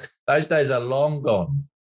 mate. Those days are long gone.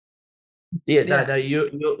 Yeah, no,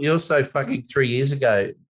 you're so fucking 3 years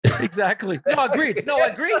ago. Exactly. No, agreed. No, I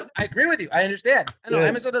agree. I agree with you. I understand. I know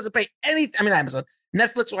Amazon doesn't pay Amazon,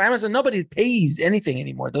 Netflix or Amazon, nobody pays anything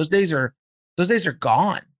anymore. Those days are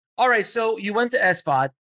gone. All right, so you went to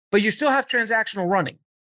SVOD, but you still have transactional running.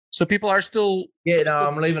 So people are still. Yeah, no,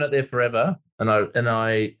 I'm leaving it there forever. And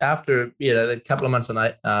I after a couple of months on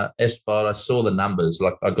SVOD, I saw the numbers.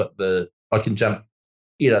 Like I can jump.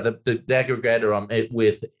 The aggregator I'm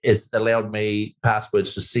with has allowed me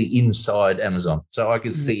passwords to see inside Amazon, so I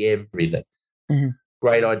can see everything. Mm-hmm.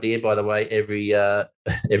 Great idea, by the way.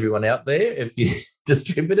 Everyone out there, if you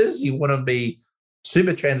distributors, you want to be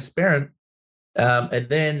super transparent, and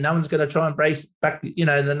then no one's going to try and brace back.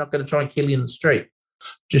 They're not going to try and kill you in the street.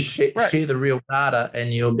 Just share the real data,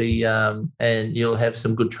 and you'll be and you'll have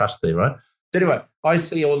some good trust there, right? But anyway, I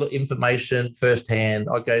see all the information firsthand.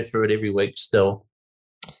 I go through it every week still,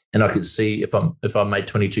 and I can see if I made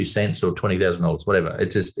 22 cents or $20,000, whatever.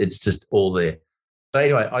 It's just all there. So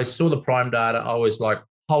anyway, I saw the Prime data. I was like,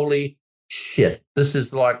 holy shit, this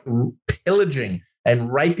is like pillaging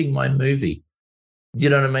and raping my movie. You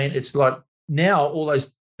know what I mean? It's like now all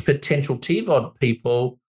those potential TVOD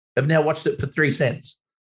people have now watched it for 3 cents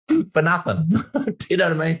for nothing. Do you know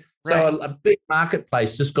what I mean? Right. So a big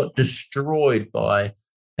marketplace just got destroyed by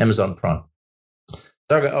Amazon Prime. So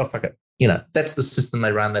I go, oh, fuck it. That's the system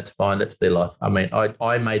they run. That's fine. That's their life. I mean,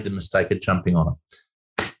 I made the mistake of jumping on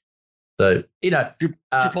it. So, did you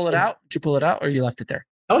pull it out? Did you pull it out or you left it there?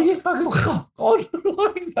 Oh, yeah. Fucking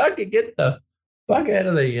fucking get the fuck out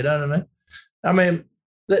of there. You know what I mean? I mean,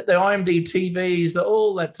 the IMD TVs,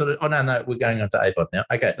 all that sort of. Oh, no, we're going on to AVOD now.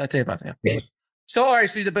 Okay. That's AVOD, yeah. So, all right.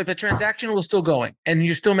 So, but the transactional is still going and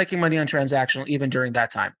you're still making money on transactional even during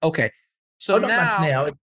that time. Okay. So, not much now.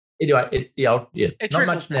 Anyway, not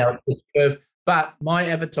much now. It's curved, but my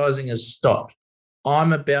advertising has stopped.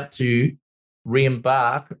 I'm about to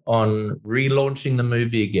re-embark on relaunching the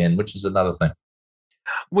movie again, which is another thing.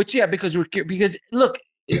 Because look,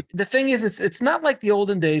 the thing is, it's not like the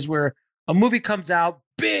olden days where A movie comes out,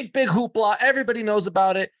 big hoopla. Everybody knows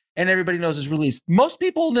about it, and everybody knows it's released. Most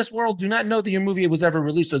people in this world do not know that your movie was ever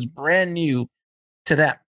released, so it's brand new to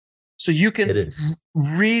them. So you can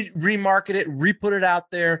remarket it, re-put it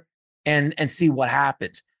out there, and see what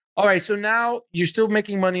happens. All right, so now you're still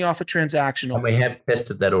making money off of transactional. And we have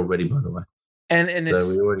tested that already, by the way. And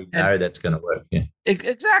so we already know that's going to work. Yeah.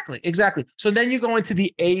 Exactly. So then you go into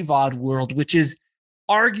the AVOD world, which is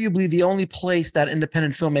arguably the only place that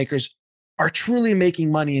independent filmmakers are truly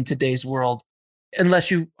making money in today's world, unless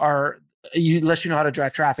you know how to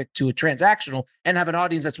drive traffic to a transactional and have an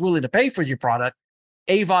audience that's willing to pay for your product.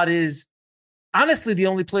 AVOD is honestly the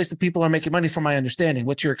only place that people are making money, from my understanding.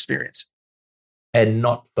 What's your experience? And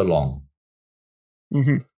not for long.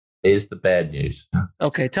 Mm-hmm. Here's the bad news.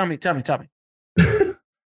 Okay, tell me.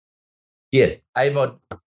 Yeah, AVOD,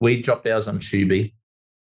 we dropped ours on Tubi,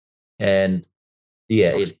 and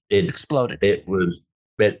it exploded. It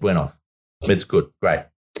went off. It's good, great.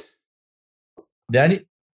 The only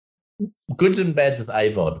goods and bads of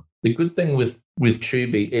AVOD. The good thing with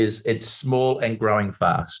Tubi is it's small and growing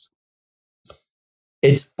fast.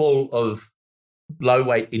 It's full of low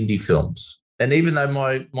weight indie films, and even though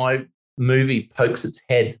my movie pokes its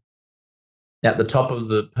head at the top of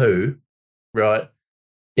the poo, right?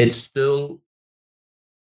 It's still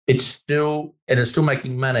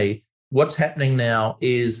making money. What's happening now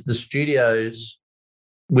is the studios,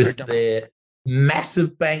 with their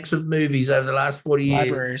massive banks of movies over the last 40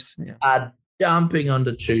 years, are dumping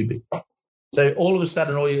onto Tubi. So all of a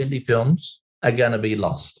sudden, all your indie films are going to be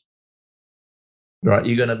lost. Right?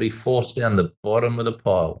 You're going to be forced down the bottom of the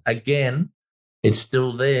pile. Again, it's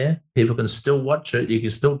still there. People can still watch it. You can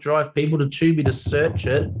still drive people to Tubi to search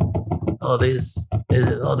it. Oh, there's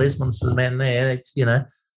Monsters Man there. It's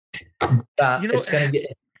it's going to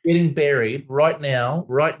getting buried right now.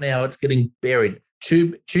 Right now, it's getting buried.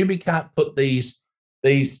 Tubi can't put these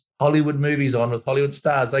Hollywood movies on with Hollywood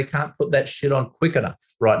stars. They can't put that shit on quick enough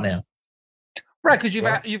right now. Right, because you've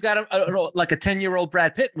got a 10-year-old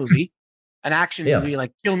Brad Pitt movie, an action movie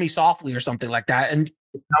like Kill Me Softly or something like that, and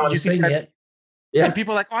no one's seen yet. Yeah, and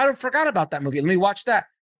people are like, oh, I forgot about that movie. Let me watch that.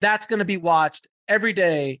 That's going to be watched every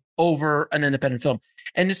day over an independent film.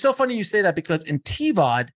 And it's so funny you say that, because in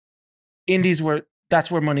TVOD, indies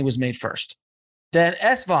that's where money was made first. Then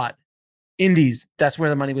SVOD, indies, that's where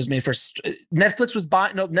the money was made first. Netflix was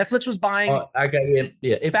buying. Oh, okay,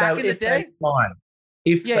 yeah. If back in the day,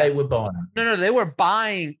 they were buying. No, they were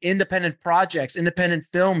buying independent projects, independent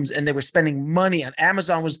films, and they were spending money. And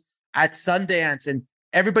Amazon was at Sundance, and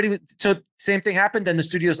everybody was. So same thing happened. Then the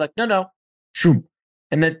studio's like, no,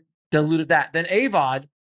 and then diluted that. Then AVOD,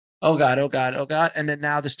 oh God, and then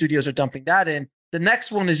now the studios are dumping that in. The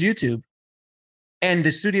next one is YouTube, and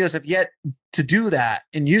the studios have yet to do that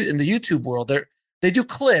in the YouTube world. They do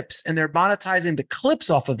clips, and they're monetizing the clips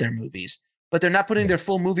off of their movies, but they're not putting their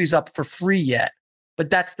full movies up for free yet. But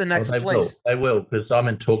that's the next place. They will, because I'm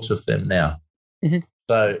in talks with them now. Mm-hmm.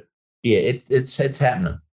 So yeah, it's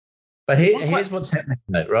happening. But here's what's happening,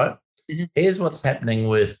 mate, right? Mm-hmm. Here's what's happening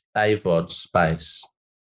with AVOD space.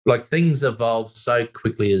 Like, things evolve so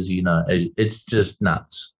quickly, as you know. It's just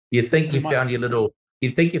nuts. You think you found a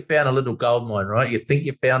little gold mine, right? You think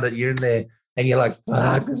you found it, you're in there, and you're like,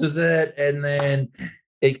 fuck, this is it. And then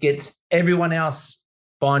everyone else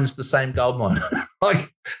finds the same gold mine.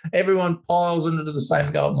 Like, everyone piles into the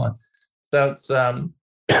same gold mine. So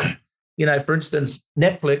it's, for instance,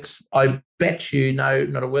 Netflix, I bet you, no,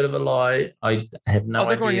 not a word of a lie, I have no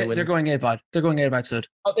idea. They're going AVOD. They're going AVOD soon.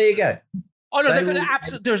 Oh, there you go. Oh, no, they're going to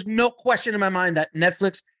absolutely. There's no question in my mind that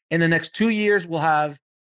Netflix in the next 2 years will have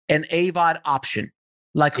an AVOD option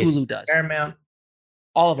like Hulu does. Paramount.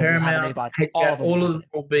 All of them will have an AVOD. All of them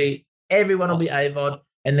will be, everyone will be AVOD.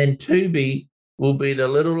 And then Tubi will be the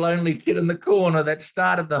little lonely kid in the corner that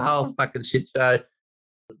started the whole fucking shit show.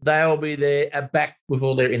 They'll be there back with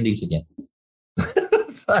all their indies again.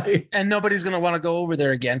 And nobody's going to want to go over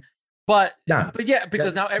there again. But yeah,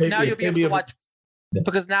 because now you'll be able to watch. Yeah.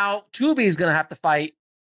 Because now Tubi is going to have to fight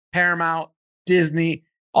Paramount, Disney.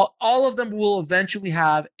 All of them will eventually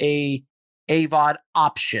have a AVOD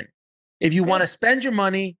option. If you want to spend your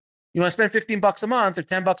money, you want to spend $15 a month or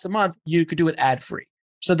 $10 a month, you could do it ad free.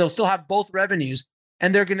 So they'll still have both revenues,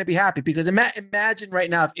 and they're going to be happy, because imagine right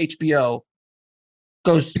now if HBO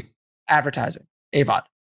goes advertising AVOD.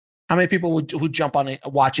 How many people would jump on it,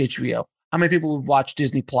 watch HBO? How many people would watch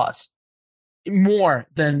Disney Plus? More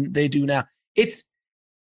than they do now.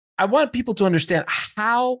 I want people to understand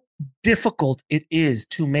how difficult it is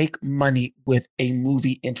to make money with a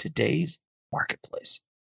movie in today's marketplace.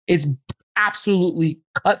 It's absolutely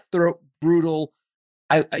cutthroat, brutal.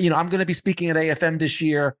 I'm going to be speaking at AFM this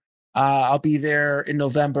year. I'll be there in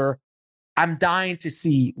November. I'm dying to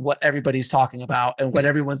see what everybody's talking about and what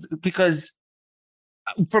because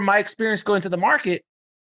from my experience going to the market,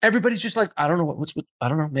 everybody's just like, I don't know I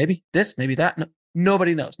don't know, maybe this, maybe that. No,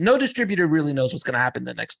 nobody knows. No distributor really knows what's going to happen in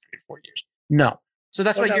the next 3 to 4 years. No. So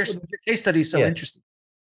that's why your case study is so interesting.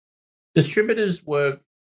 Distributors work,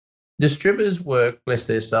 bless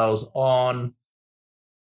their souls, on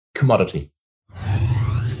commodity.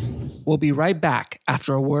 We'll be right back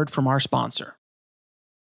after a word from our sponsor.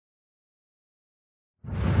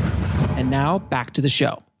 And now back to the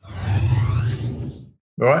show.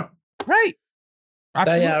 Right? Right.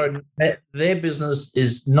 Absolutely. Their business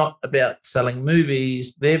is not about selling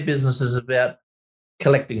movies. Their business is about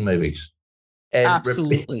collecting movies. And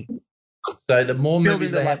absolutely. So the more building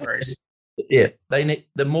movies the they libraries.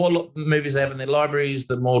 the more movies they have in their libraries,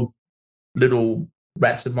 the more little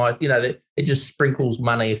rats and mice, it just sprinkles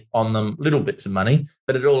money on them, little bits of money,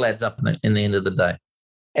 but it all adds up in the end of the day.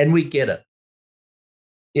 And we get it.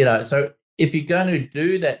 So if you're going to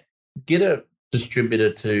do that, get a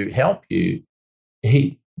distributor to help you.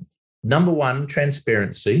 Number one,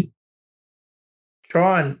 transparency.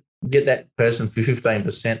 Try and get that person for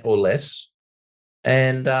 15% or less,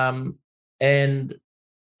 and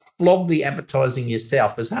flog the advertising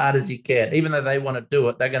yourself as hard as you can. Even though they want to do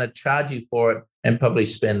it, they're going to charge you for it and probably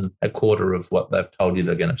spend a quarter of what they've told you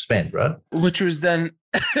they're going to spend, right? Which was then,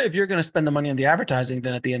 if you're going to spend the money on the advertising,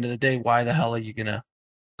 then at the end of the day, why the hell are you going to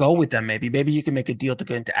go with them? Maybe you can make a deal to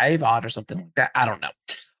go into AVOD or something like that. I don't know.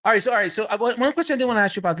 All right. So one question I did want to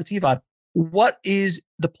ask you about the TVOD. What is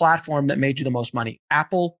the platform that made you the most money?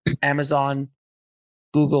 Apple, Amazon,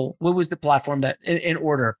 Google? What was the platform that in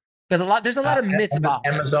order? Because there's a lot of myth about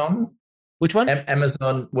Amazon. Which one?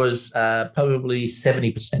 Amazon was probably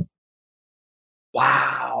 70%.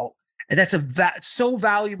 Wow. And that's so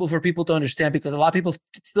valuable for people to understand, because a lot of people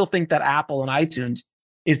still think that Apple and iTunes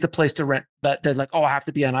is the place to rent. That they're like, oh, I have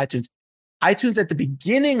to be on iTunes. iTunes at the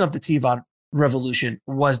beginning of the TVOD revolution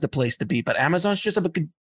was the place to be, but Amazon's just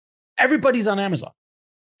everybody's on Amazon.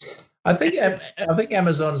 I think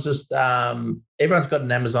Amazon's just everyone's got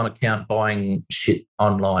an Amazon account buying shit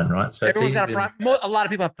online, right? So everyone's got a lot of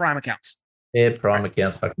people have Prime accounts. Yeah, Prime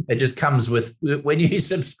accounts. It just comes with when you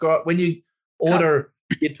subscribe, when you order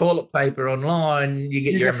your toilet paper online, you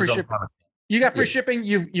get your Amazon Prime account. You got free shipping.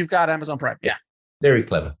 You've got Amazon Prime. Yeah. Very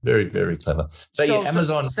clever. Very, very clever. So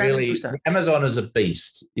Amazon Amazon is a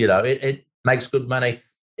beast. It makes good money.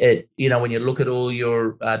 When you look at all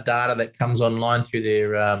your data that comes online through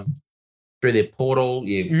their portal,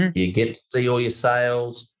 you get to see all your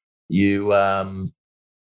sales. You can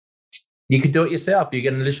do it yourself. You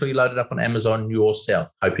can literally load it up on Amazon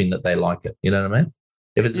yourself, hoping that they like it. You know what I mean?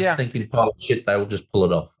 If it's a stinking pile of shit, they will just pull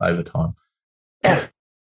it off over time.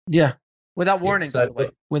 Yeah. Without warning, by the way.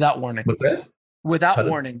 Without warning. What's that? Without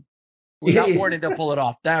warning. Without warning, they'll pull it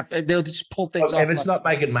off. They'll just pull things off. If it's not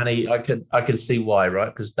making money, I can see why, right?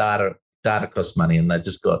 Because data costs money, and they've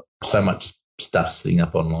just got so much stuff sitting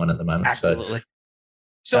up online at the moment. Absolutely.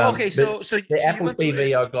 So the Apple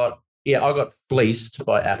TV I got fleeced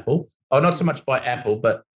by Apple. Oh, not so much by Apple,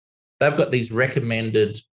 but they've got these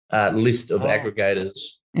recommended list of aggregators.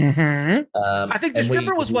 Mm-hmm. I think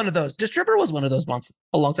Distributor was one of those. Distributor was one of those once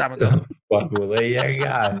a long time ago. Well, there you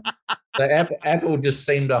go. So Apple just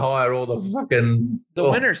seemed to hire all the fucking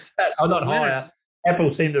winners. Not hire.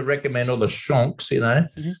 Apple seemed to recommend all the shonks,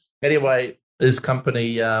 Mm-hmm. Anyway, this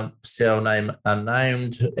company, shall name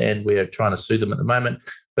unnamed, and we're trying to sue them at the moment.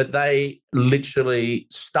 But they literally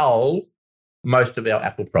stole most of our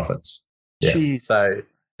Apple profits. Yeah. So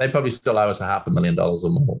they probably still owe us $500,000 or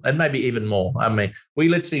more, and maybe even more. I mean, we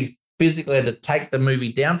literally physically had to take the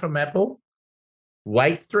movie down from Apple,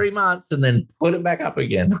 wait 3 months, and then put it back up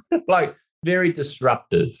again. Like, very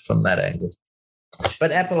disruptive from that angle.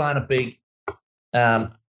 But Apple aren't a big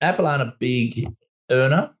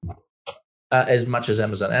earner as much as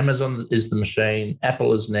Amazon. Amazon is the machine.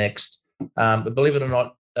 Apple is next. But believe it or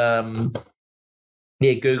not,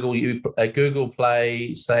 Google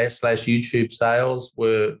Play / YouTube sales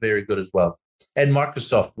were very good as well, and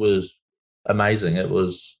Microsoft was amazing. It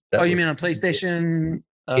was. You mean on PlayStation?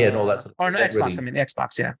 And all that. Or no, Xbox. Really, I mean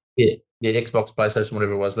Xbox. Yeah. Yeah. Xbox, PlayStation,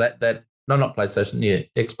 whatever it was. That not PlayStation. Yeah,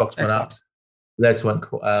 Xbox went up. That's one.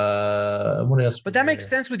 What else? But that makes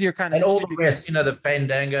sense with your kind of. And all the rest, the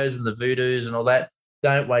Fandangos and the Voodoos and all that.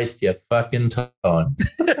 Don't waste your fucking time.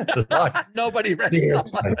 Nobody rests up.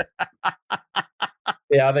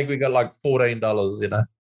 Yeah, I think we got like $14,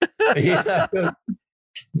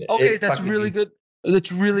 Okay, that's really good.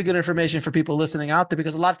 That's really good information for people listening out there,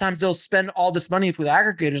 because a lot of times they'll spend all this money with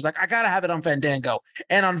aggregators. Like, I got to have it on Fandango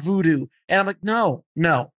and on Voodoo. And I'm like, no.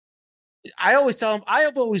 I always tell them,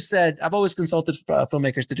 I've always consulted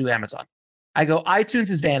filmmakers to do Amazon. I go, iTunes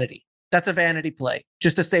is vanity. That's a vanity play.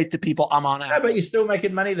 Just to say to people, I'm on Apple. No, but you're still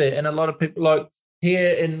making money there. And a lot of people, like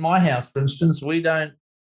here in my house, for instance, we don't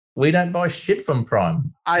buy shit from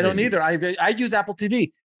Prime. I don't either. I use Apple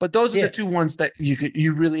TV, but those are the two ones that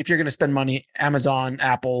you really, if you're going to spend money, Amazon,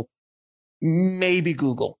 Apple, maybe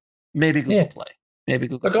Google Play, maybe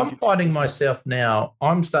Google. Look, I'm finding myself now,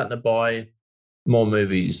 I'm starting to buy more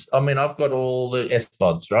movies. I mean, I've got all the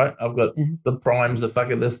SVODs, right? I've got the Primes, the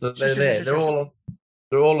fucking this, they're there.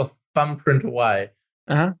 They're all a thumbprint away.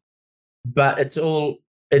 But it's a lot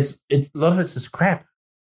of it's just crap.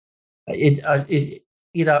 You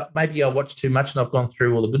know, maybe I watch too much and I've gone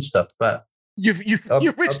through all the good stuff, but you've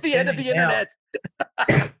reached the end of the internet.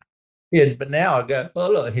 Yeah, but now I go, oh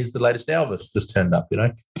look, here's the latest Elvis just turned up. You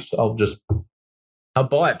know, I'll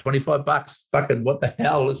buy it, $25. Fucking what the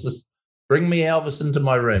hell is this? Bring me Elvis into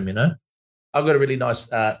my room. You know, I've got a really nice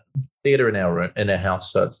theater in our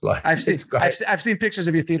house, so it's like I've seen pictures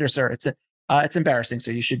of your theater, sir. It's embarrassing.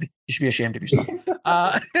 So you should be ashamed of yourself.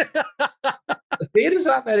 Theaters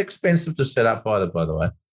aren't that expensive to set up, by the way.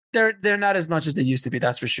 They're not as much as they used to be.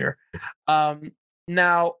 That's for sure.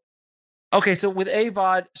 Now, okay. So with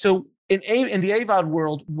AVOD, so in the AVOD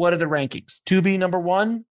world, what are the rankings? Tubi number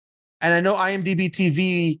 1, and I know IMDb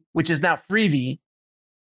TV, which is now Freevee,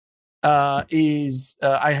 is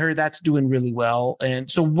I heard that's doing really well.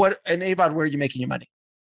 And so, what in AVOD, where are you making your money?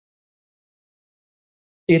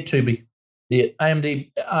 Yeah, Tubi. Yeah,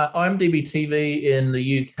 IMDb TV in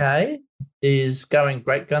the UK is going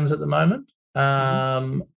great guns at the moment.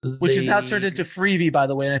 Which is now turned into Freevee, by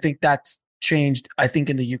the way, and I think that's changed. I think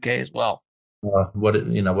in the UK as well.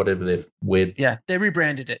 Whatever they've weird. Yeah, they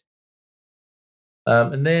rebranded it.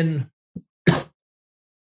 And then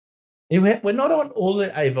we're not on all the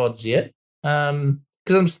AVODs yet,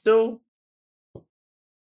 because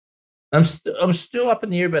I'm still up in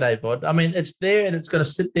the air about AVOD. I mean, it's there and it's going to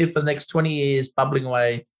sit there for the next 20 years, bubbling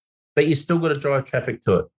away, but you still got to drive traffic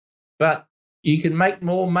to it. But you can make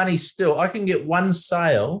more money still. I can get one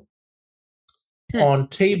sale on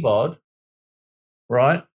TVOD,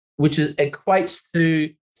 right, which equates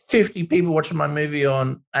to 50 people watching my movie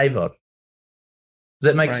on AVOD. Does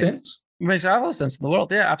that make sense? It makes all the sense in the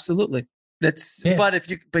world. Yeah, absolutely. But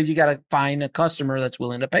you got to find a customer that's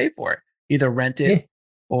willing to pay for it, either rent it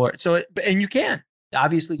or and you can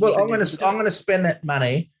obviously. Well, I'm going to spend that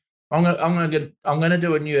money. I'm going to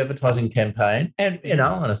do a new advertising campaign, and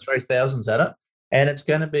I'm going to throw thousands at it, and it's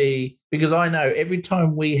going to be because I know every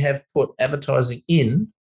time we have put advertising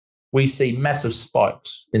in, we see massive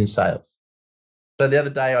spikes in sales. So the other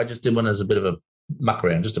day I just did one as a bit of a muck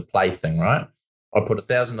around, just a play thing, right? I put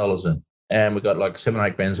 $1,000 in, and we got like 7 or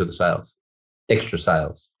 8 grand worth of sales, extra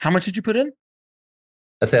sales. How much did you put in?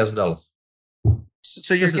 $1,000.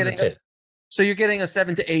 So you're getting a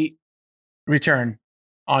 7 to 8 return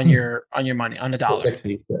on your money on the dollar.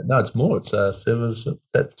 No, it's more. It's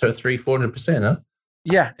 300-400%, huh?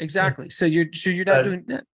 Yeah, exactly. So you're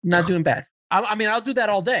not doing bad. I mean, I'll do that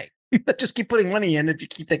all day. Just keep putting money in. If you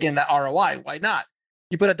keep taking that ROI, why not?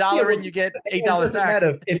 You put $1 in, you get $8 back.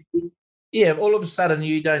 If all of a sudden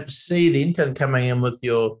you don't see the income coming in with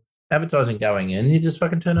your advertising going in, you just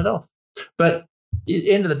fucking turn it off. But at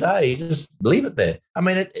the end of the day, you just leave it there. I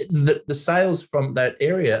mean, the sales from that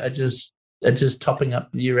area are just topping up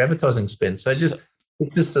your advertising spend. So it's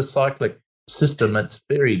just a cyclic system. It's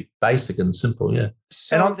very basic and simple, yeah.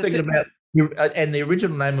 So and I'm thinking about, and the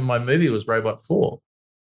original name of my movie was Robot 4.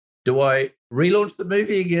 Do I relaunch the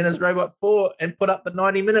movie again as Robot 4 and put up the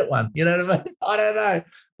 90-minute one? You know what I mean? I don't know.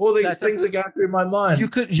 All these things are going through my mind. You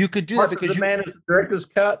could do that because Man is the director's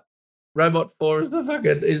cut. Robot 4 is the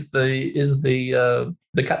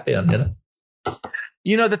cut down. You know.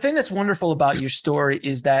 You know, the thing that's wonderful about your story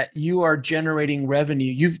is that you are generating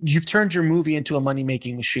revenue. You've turned your movie into a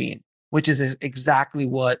money-making machine, which is exactly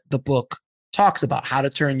what the book talks about, how to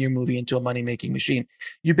turn your movie into a money-making machine.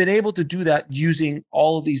 You've been able to do that using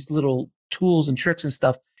all of these little tools and tricks and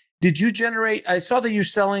stuff. Did you generate, I saw that you're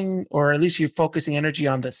selling, or at least you're focusing energy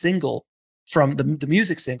on the single from the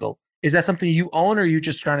music single. Is that something you own, or are you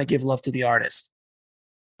just trying to give love to the artist?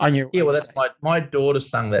 On your well, that's my daughter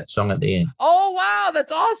sung that song at the end. Oh, wow,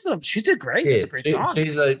 that's awesome. She did great. Yeah, that's a great song.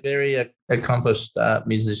 She's a very accomplished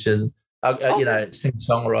musician,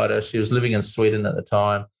 singer-songwriter. She was living in Sweden at the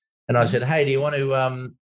time. And I said, hey, do you want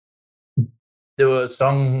to do a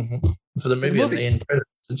song for the movie at the end credits?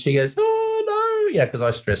 And she goes, oh, no. Yeah, because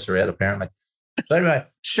I stress her out, apparently. So anyway,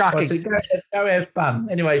 shocking. I said, go have fun.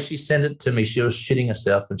 Anyway, she sent it to me. She was shitting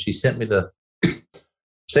herself, and she sent me the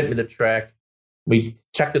track. We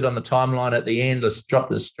chucked it on the timeline at the end. Let's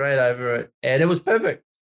dropped it straight over it, and it was perfect.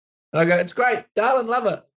 And I go, it's great, darling, love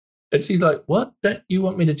it. And she's like, what? Don't you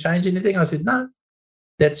want me to change anything? I said, no,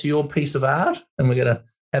 that's your piece of art, and we're going to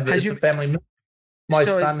have it as a family movie. My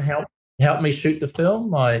son helped me shoot the film.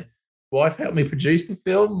 My wife helped me produce the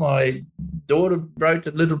film. My daughter wrote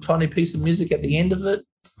a little tiny piece of music at the end of it.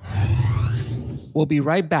 We'll be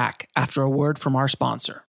right back after a word from our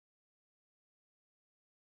sponsor.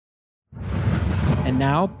 And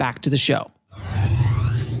now back to the show.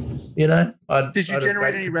 You know, did you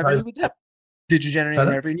generate any revenue with that? Did you generate any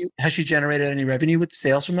revenue? Has she generated any revenue with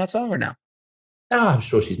sales from that song or no? Oh, I'm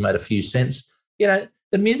sure she's made a few cents. You know,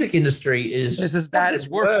 the music industry is as bad as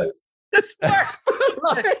worse. It's worse.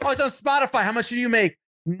 Oh, it's on Spotify. How much do you make?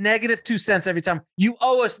 -2 cents every time. You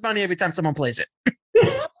owe us money every time someone plays it.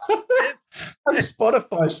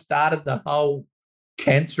 Spotify started the whole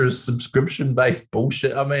cancerous subscription-based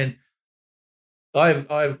bullshit. I mean,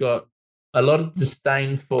 I've got a lot of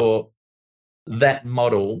disdain for that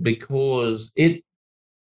model because it,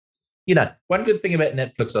 you know, one good thing about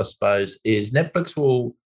Netflix, I suppose, is Netflix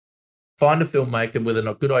will find a filmmaker with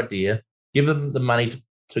a good idea, give them the money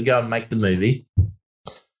to go and make the movie,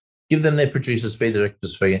 give them their producer's fee,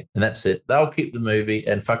 director's fee, and that's it. They'll keep the movie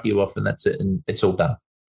and fuck you off, and that's it, and it's all done.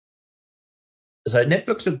 So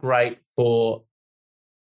Netflix are great for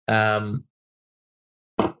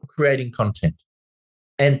creating content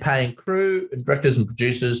and paying crew and directors and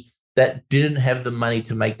producers that didn't have the money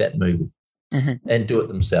to make that movie and do it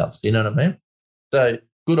themselves. You know what I mean? So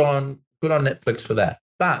good on Netflix for that.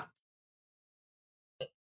 But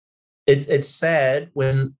it's sad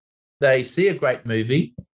when they see a great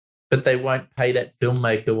movie, but they won't pay that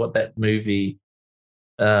filmmaker what that movie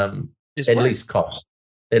least cost.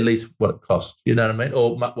 At least what it costs, you know what I mean,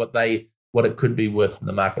 or what it could be worth in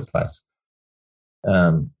the marketplace.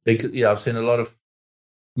 Because I've seen a lot of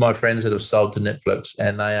my friends that have sold to Netflix,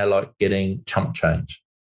 and they are like getting chump change.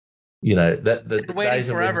 You know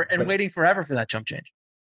waiting forever for that chump change.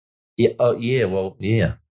 Yeah. Oh yeah. Well,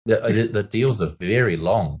 yeah. The deals are very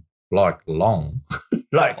long, like long.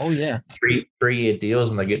 Like 3-year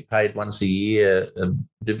deals, and they get paid once a year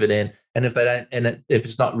dividend. And if they don't, if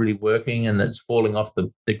it's not really working and it's falling off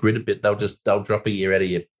the grid a bit, they'll drop a year out of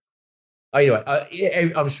you. Anyway,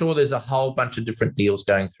 I'm sure there's a whole bunch of different deals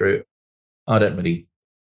going through. I don't really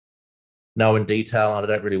know in detail. I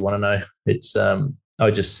don't really want to know. It's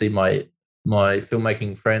I just see my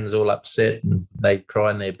filmmaking friends all upset and they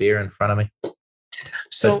cry in their beer in front of me.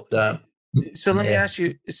 So let me ask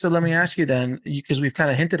you. So let me ask you then, because we've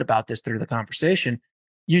kind of hinted about this through the conversation.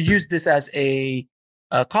 You use this as a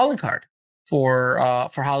calling card for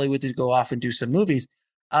Hollywood to go off and do some movies.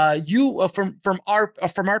 You from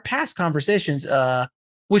our past conversations,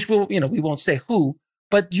 which we won't say who,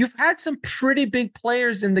 but you've had some pretty big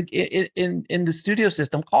players in the studio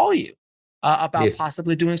system call you about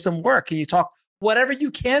possibly doing some work. Can you talk whatever you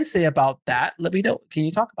can say about that? Let me know. Can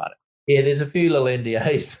you talk about it? Yeah, there's a few little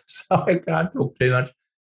NDAs, so I can't talk too much.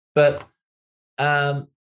 But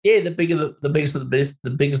the biggest of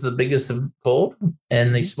the biggest have called,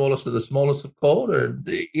 and the smallest of the smallest have called, and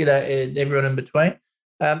everyone in between.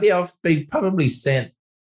 I've been probably sent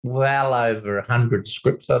well over 100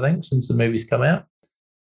 scripts, I think, since the movie's come out.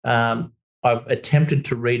 I've attempted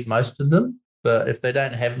to read most of them, but if they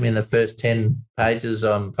don't have me in the first 10 pages,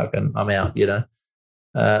 I'm out,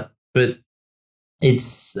 but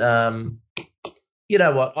it's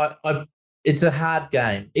it's a hard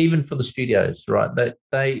game, even for the studios, right?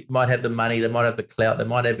 They might have the money, they might have the clout, they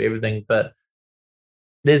might have everything, but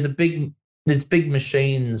there's big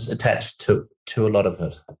machines attached to a lot of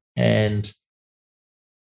it, and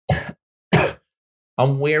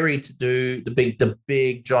I'm wary to do the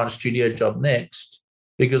big giant studio job next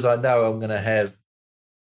because I know I'm going to have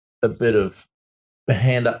a bit of a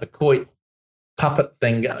hand up the coit puppet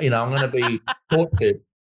thing. I'm going to be tortured,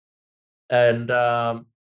 and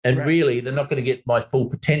really they're not going to get my full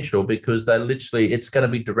potential because it's going to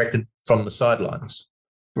be directed from the sidelines.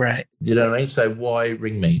 Right. Do you know what I mean? So why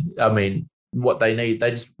ring me? I mean, what they need,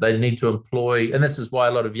 they need to employ, and this is why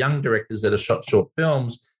a lot of young directors that have shot short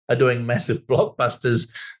films are doing massive blockbusters,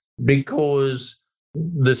 because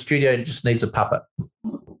the studio just needs a puppet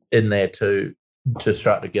in there to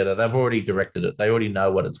start together. They've already directed it. They already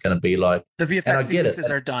know what it's going to be like. The VFX sequences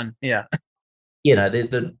are done. Yeah.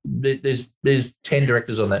 There's 10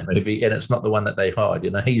 directors on that movie, and it's not the one that they hired.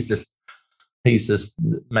 He's just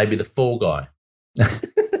maybe the fall guy.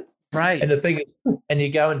 Right. And the thing is, and you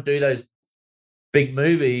go and do those big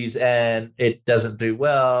movies and it doesn't do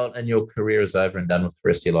well, and your career is over and done with the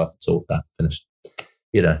rest of your life. It's all done, finished.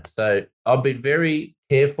 So I've been very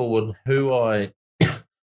careful with who I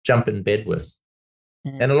jump in bed with.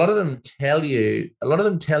 And a lot of them tell you,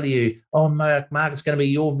 oh, Mark, it's going to be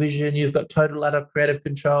your vision. You've got total utter creative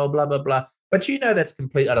control, blah, blah, blah. But that's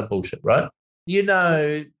complete utter bullshit, right?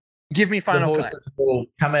 Give me final the cut. voices will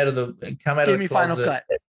come out of the Give me final cut.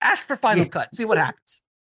 Ask for final cut. See what happens.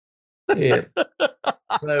 Yeah.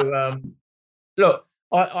 So, look,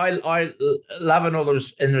 I love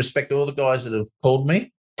and respect all the guys that have called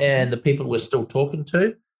me and the people we're still talking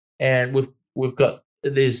to. And we've got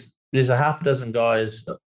there's a half a dozen guys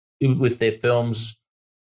with their films.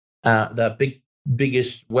 They're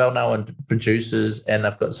biggest, well-known producers, and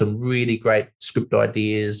they've got some really great script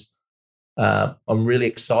ideas. I'm really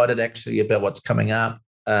excited actually about what's coming up.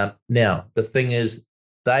 Now, the thing is,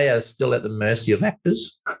 they are still at the mercy of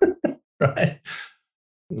actors, right?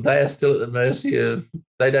 They are still at the mercy of,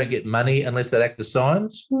 they don't get money unless that actor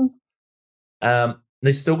signs.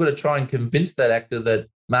 They're still going to try and convince that actor that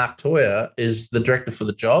Mark Toia is the director for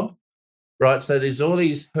the job, right? So there's all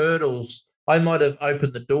these hurdles. I might have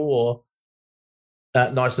opened the door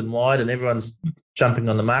nice and wide and everyone's jumping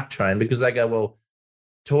on the Mark train because they go, well,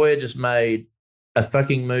 Toia just made a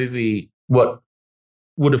fucking movie what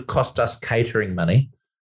would have cost us catering money,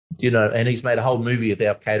 and he's made a whole movie with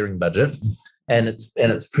our catering budget, and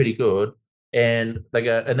it's pretty good. And they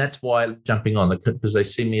go, and that's why I'm jumping on because they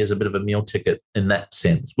see me as a bit of a meal ticket in that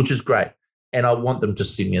sense, which is great. And I want them to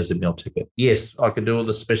see me as a meal ticket. Yes, I can do all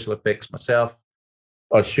the special effects myself.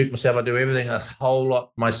 I shoot myself. I do everything a whole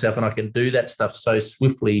lot myself, and I can do that stuff so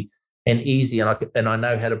swiftly and easy. And I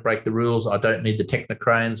know how to break the rules. I don't need the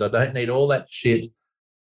technocranes. I don't need all that shit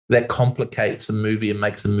that complicates a movie and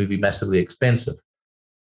makes the movie massively expensive.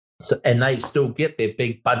 So, and they still get their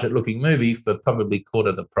big budget-looking movie for probably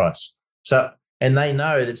quarter the price. So, and they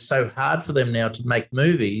know that it's so hard for them now to make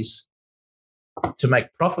movies, to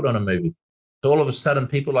make profit on a movie. So all of a sudden,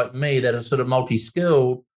 people like me that are sort of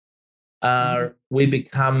multi-skilled, we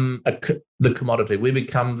become the commodity. We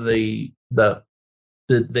become their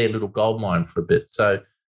little gold mine for a bit. So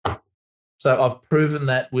I've proven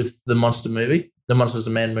that with the Monsters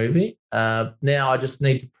of Man movie. Now I just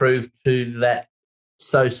need to prove to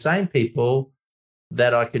those same people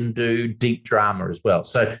that I can do deep drama as well.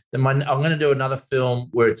 So I'm going to do another film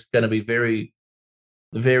where it's going to be very,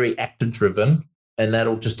 very actor-driven, and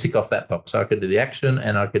that'll just tick off that box. So I can do the action,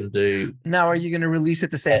 and I can do. Now, are you going to release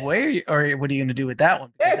it the same way, or what are you going to do with that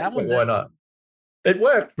one? Because that one, why not? It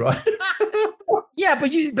worked, right? Yeah,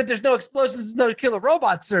 but there's no explosions, no killer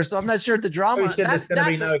robots, sir. So I'm not sure the drama. We said there's going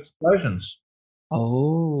to be no explosions.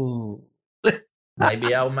 Oh,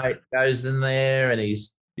 maybe our mate goes in there, and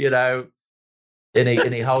he's and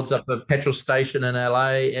he holds up a petrol station in LA,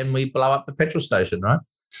 and we blow up the petrol station, right?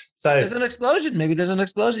 So there's an explosion. Maybe there's an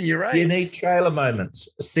explosion. You're right. You need trailer moments.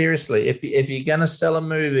 Seriously, if you're going to sell a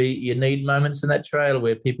movie, you need moments in that trailer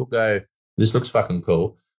where people go, "This looks fucking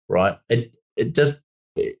cool," right?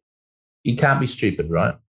 You can't be stupid,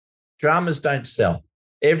 right? Dramas don't sell.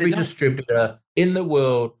 Every distributor in the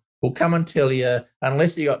world will come and tell you,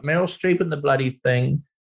 unless you got Meryl Streep in the bloody thing,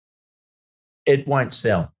 it won't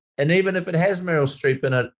sell. And even if it has Meryl Streep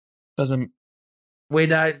in it, we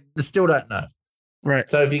still don't know. Right.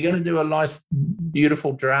 So if you're going to do a nice,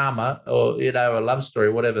 beautiful drama or, a love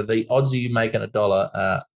story, whatever, the odds of you making $1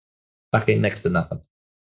 are fucking next to nothing.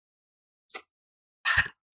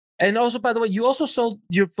 And also, by the way, you've also sold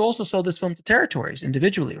this film to territories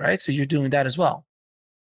individually, right? So you're doing that as well.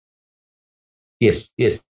 Yes.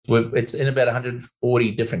 It's in about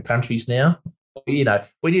 140 different countries now. We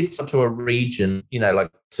need to a region,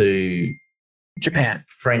 like to Japan,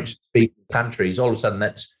 French-speaking countries. All of a sudden,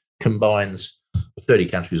 that combines 30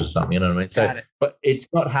 countries or something. You know what I mean? So, but it's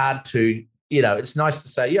not hard to, it's nice to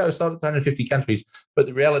say, I sold it to 150 countries, but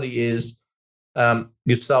the reality is,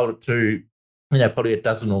 you've sold it to, probably a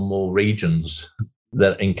dozen or more regions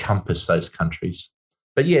that encompass those countries.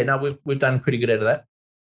 But we've done pretty good out of that.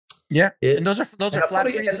 Yeah. And those are flat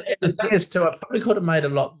fees. The thing is too, I probably could have made a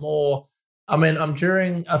lot more. I mean, I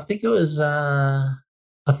think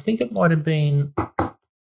it might have been,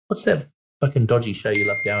 what's that fucking dodgy show you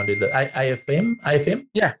love going to, the AFM?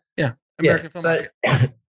 Yeah. American Film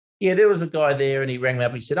Market. There was a guy there and he rang me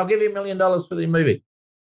up and he said, I'll give you $1 million for the movie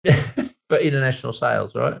for international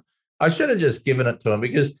sales, right? I should have just given it to him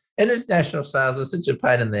because international sales are such a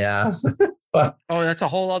pain in the ass. But, that's a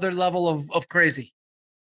whole other level of crazy.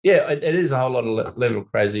 Yeah, it is a whole lot of level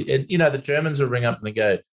of crazy. And, the Germans will ring up and they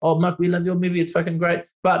go, oh, Mark, we love your movie. It's fucking great.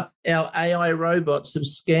 But our AI robots have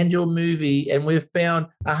scanned your movie and we've found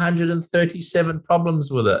 137 problems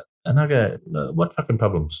with it. And I go, what fucking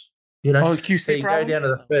problems? QC so you problems?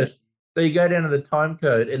 Go down to the time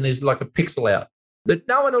code and there's like a pixel out. that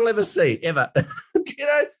no one will ever see, ever.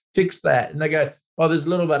 Fix that. And they go, oh, there's a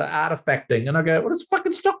little bit of artifacting. And I go, well, it's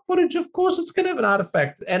fucking stock footage. Of course it's going to have an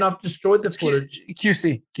artifact. And I've destroyed the footage.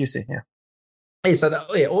 QC, yeah. Yeah, so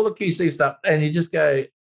all the QC stuff. And you just go,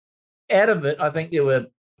 out of it, I think there were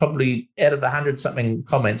probably, out of the 100-something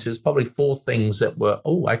comments, there's probably 4 things that were,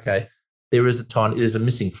 oh, okay, there's a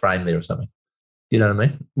missing frame there or something. Do you know what I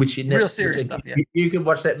mean? Which you never, real serious stuff, yeah. You could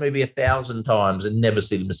watch that movie 1,000 times and never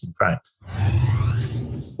see the missing frame.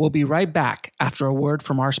 We'll be right back after a word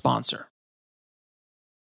from our sponsor.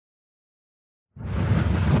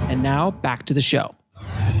 And now back to the show.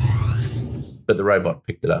 But the robot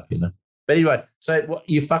picked it up, But anyway, so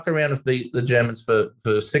you fuck around with the Germans for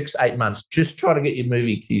 6-8 months. Just try to get your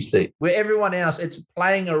movie QC. Where everyone else, it's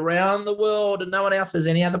playing around the world and no one else has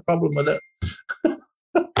any other problem with it.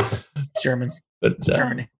 Germans. But, it's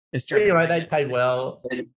Germany. It's Germany. Anyway, they paid well.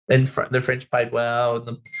 And the French paid well.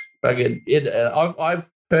 And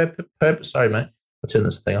sorry, mate. I'll turn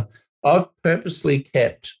this thing off. I've purposely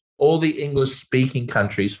kept all the English-speaking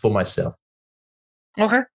countries for myself.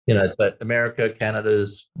 Okay. So America,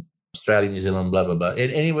 Canada's, Australia, New Zealand, blah, blah, blah.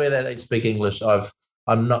 Anywhere that they speak English,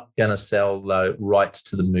 I'm not going to sell the rights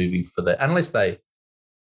to the movie for that. Unless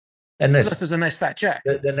this is a nice fat check.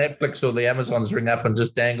 The Netflix or the Amazons ring up and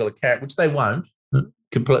just dangle a carrot, which they won't,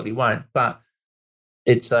 completely won't. But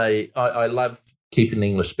I love keeping the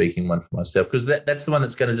English-speaking one for myself because that's the one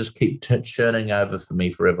that's going to just keep churning over for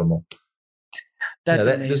me forevermore. That's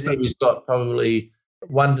amazing. This movie's got probably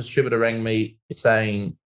one distributor rang me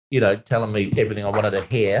saying, telling me everything I wanted to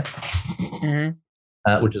hear,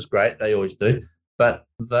 which is great. They always do. But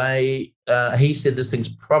he said this thing's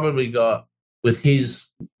probably got, with his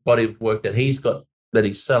body of work that he's got, that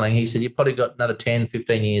he's selling, he said, you've probably got another 10,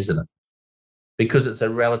 15 years in it because it's a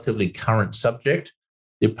relatively current subject.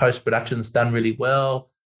 Your post-production's done really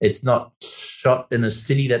well. It's not shot in a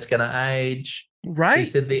city that's going to age. Right. He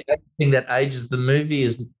said the only thing that ages the movie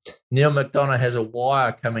is Neil McDonough has a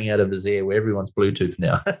wire coming out of his ear where everyone's Bluetooth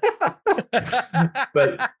now.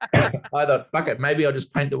 But I thought, fuck it, maybe I'll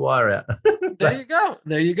just paint the wire out. There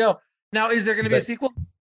you go. Now, is there going to be a sequel?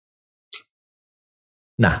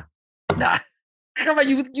 Nah. Come on,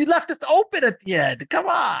 you left us open at the end. Come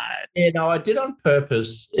on. Yeah, no, I did on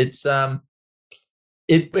purpose. It's there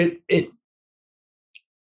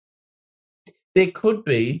could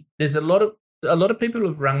be. There's a lot of people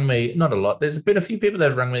have rung me. Not a lot. There's been a few people that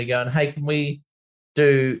have rung me going, "Hey, can we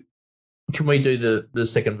do the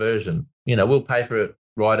second version? We'll pay for it,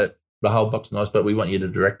 write it, the whole box of nice, but we want you to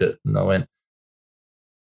direct it." And I went,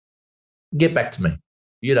 "Get back to me.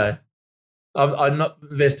 I'm not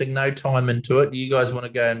investing no time into it. You guys want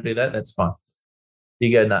to go and do that? That's fine.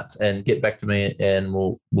 You go nuts and get back to me, and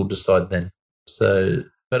we'll decide then." So,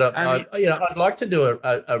 but I'd like to do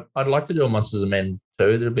a Monsters of Men too.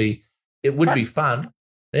 It would be fun.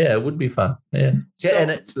 Yeah, it would be fun. Yeah,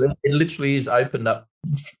 and it literally is opened up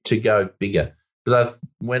to go bigger. Because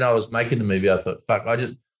when I was making the movie, I thought, fuck, I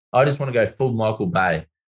just want to go full Michael Bay.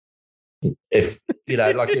 If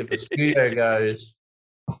if a studio goes,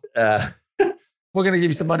 we're going to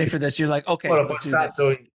give you some money for this. You're like, okay, well,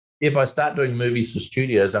 if I start doing movies for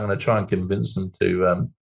studios, I'm going to try and convince them to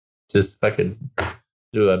just fucking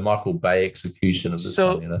do a Michael Bay execution of this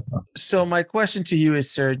one. So my question to you is,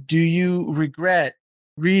 sir, do you regret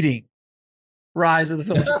reading Rise of the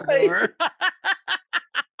Film Entrepreneur?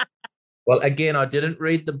 Well, again, I didn't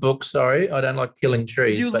read the book. Sorry, I don't like killing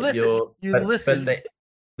trees. You listen. But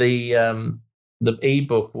the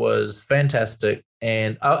ebook was fantastic,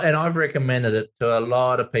 and I've recommended it to a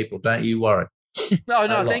lot of people. Don't you worry.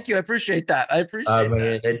 No, thank you. I appreciate that.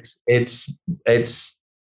 It's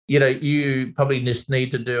you probably just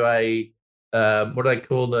need to do a what do they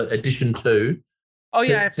call the edition 2? Oh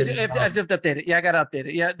yeah, I have to update it. Yeah, I got to update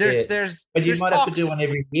it. Yeah, there's. But you might have to do one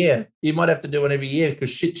every year. Because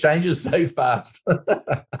shit changes so fast.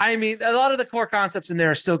 I mean, a lot of the core concepts in there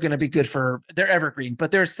are still going to be good they're evergreen.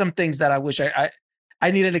 But there's some things that I wish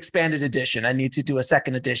I need an expanded edition. I need to do a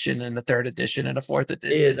second edition and a third edition and a fourth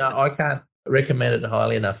edition. Yeah, no, I can't recommend it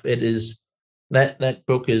highly enough. It is that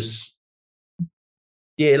book is.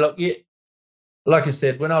 Yeah, look, yeah. Like I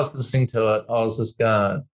said, when I was listening to it, I was just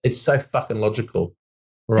going, it's so fucking logical,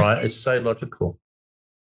 right? It's so logical.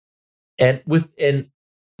 And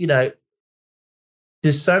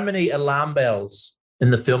there's so many alarm bells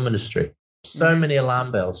in the film industry, so many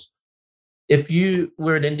alarm bells. If you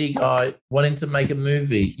were an indie guy wanting to make a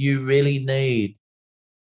movie, you really need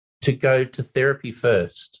to go to therapy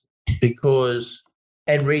first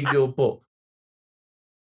and read your book.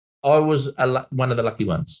 I was one of the lucky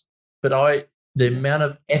ones, but the amount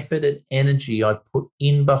of effort and energy I put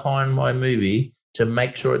in behind my movie to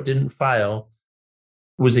make sure it didn't fail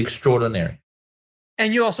was extraordinary.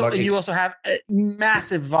 And you also have a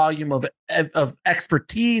massive volume of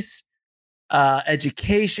expertise,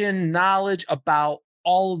 education, knowledge about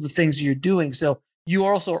all of the things you're doing. So you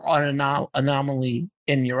also are an anomaly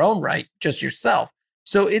in your own right, just yourself.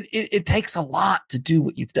 So it takes a lot to do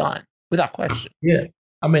what you've done, without question. Yeah.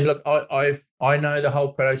 I mean, look, I know the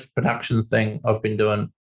whole production thing. I've been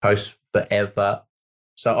doing post forever.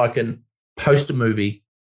 So I can post a movie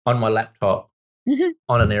on my laptop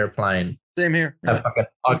on an airplane. Same here.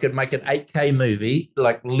 I could make an 8K movie,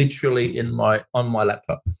 like literally on my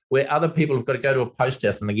laptop, where other people have got to go to a post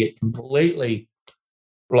house and they get completely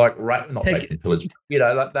like not raped and pillaged. You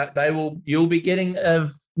know, like that you'll be getting a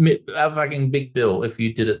fucking big bill if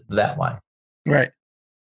you did it that way. Right.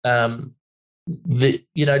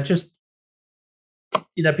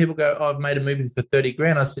 People go, oh, I've made a movie for 30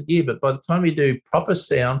 grand. I said, yeah, but by the time you do proper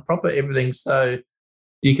sound, proper everything, so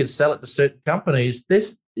you can sell it to certain companies,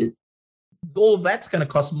 all that's going to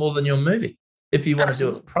cost more than your movie if you want to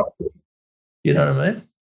do it properly. You know what I mean?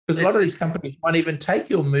 Because a lot of these companies won't even take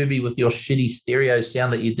your movie with your shitty stereo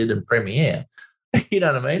sound that you did in Premiere. You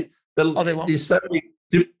know what I mean? They won't. There's so many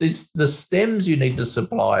the stems you need to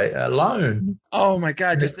supply alone. Oh my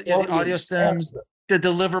God! Just the audio stems, the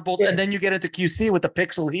deliverables, and then you get into QC with the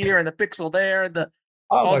pixel here and the pixel there.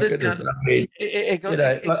 All this goodness. kind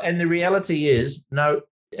of, and the reality is,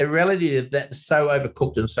 that's so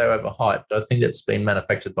overcooked and so overhyped. I think that's been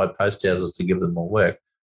manufactured by post houses to give them more work.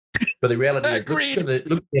 But the reality is, look at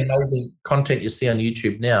the amazing content you see on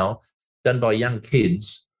YouTube now, done by young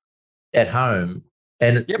kids at home.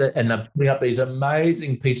 And they're putting up these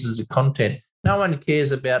amazing pieces of content. No one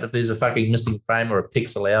cares about if there's a fucking missing frame or a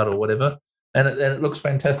pixel out or whatever. And it looks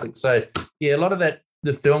fantastic. So, yeah, a lot of that,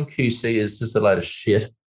 the film QC is just a load of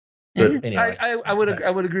shit. But anyway. I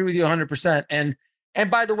would agree with you 100%. And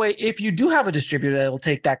by the way, if you do have a distributor that will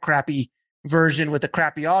take that crappy version with the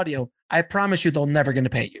crappy audio, I promise you they're never going to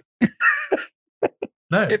pay you.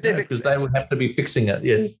 No, because they would have to be fixing it,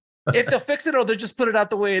 yes. If they'll fix it or they'll just put it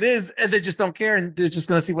out the way it is and they just don't care and they're just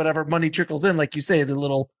going to see whatever money trickles in, like you say, the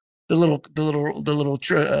little crumbs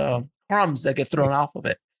that get thrown off of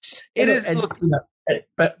it.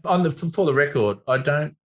 But for the record, I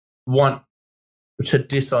don't want to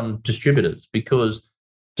diss on distributors because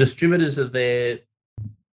distributors are there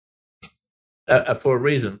for a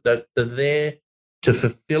reason. They're there to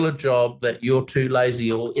fulfill a job that you're too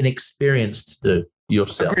lazy or inexperienced to do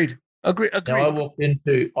yourself. Agreed. Now,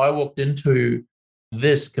 I walked into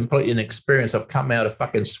this completely inexperienced. I've come out a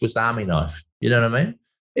fucking Swiss Army knife. You know what I mean?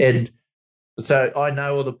 And so I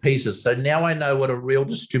know all the pieces. So now I know what a real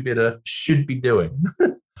distributor should be doing.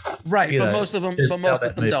 Right, but most of them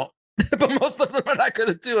don't. But most of them are not going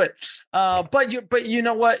to do it. But you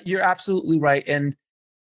know what? You're absolutely right. And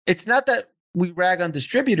it's not that we rag on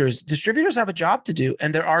distributors. Distributors have a job to do,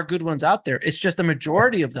 and there are good ones out there. It's just the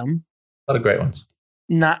majority of them. A lot of great ones.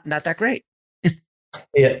 Not that great.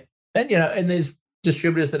 Yeah. And, and there's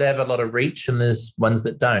distributors that have a lot of reach and there's ones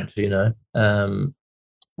that don't,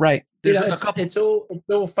 Right. There's a couple. It's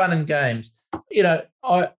all fun and games.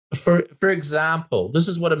 For example, this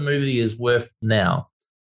is what a movie is worth now.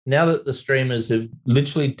 Now that the streamers have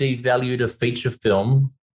literally devalued a feature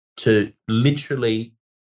film to literally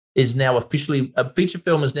is now officially, a feature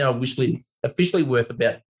film is now officially worth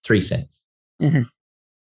about 3 cents. Mm-hmm.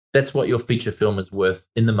 That's what your feature film is worth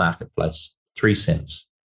in the marketplace, 3 cents.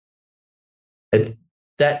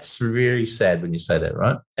 That's really sad when you say that,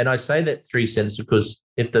 right? And I say that 3 cents because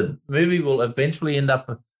if the movie will eventually end up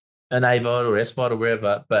an AVOD or SVOD or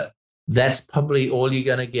wherever, but that's probably all you're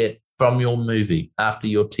going to get from your movie after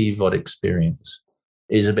your TVOD experience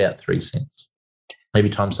is about 3 cents every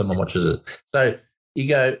time someone watches it. So you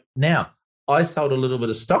go, now, I sold a little bit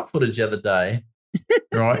of stock footage the other day,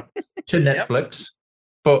 right, to Netflix.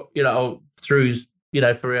 For through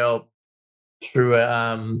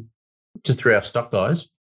our stock guys,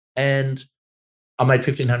 and I made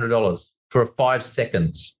 $1,500 for 5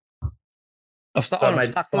 seconds. Of stock, so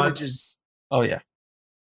stock footage is well,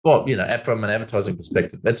 from an advertising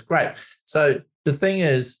perspective, that's great. So the thing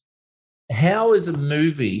is, how is a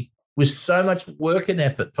movie with so much work and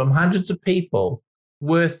effort from hundreds of people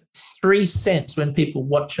worth 3 cents when people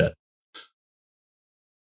watch it?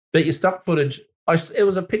 But your stock footage. It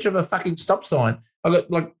was a picture of a fucking stop sign. I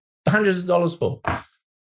got like hundreds of dollars for.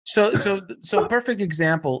 So a perfect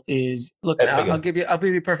example is I'll give you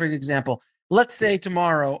a perfect example. Let's say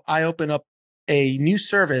tomorrow I open up a new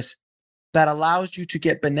service that allows you to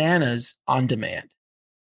get bananas on demand.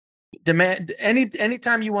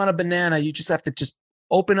 Anytime you want a banana, you just have to just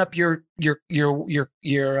open up your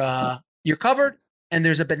You're covered, and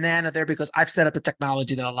there's a banana there because I've set up a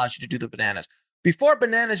technology that allows you to do the bananas. Before,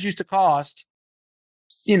 bananas used to cost,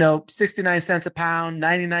 69 cents a pound,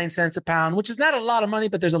 99 cents a pound, which is not a lot of money,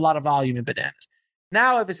 but there's a lot of volume in bananas.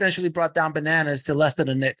 Now I've essentially brought down bananas to less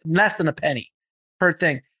than a penny per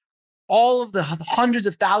thing. All of the hundreds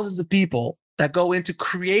of thousands of people that go into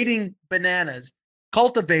creating bananas,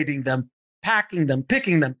 cultivating them, packing them,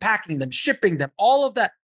 picking them, packing them, shipping them, all of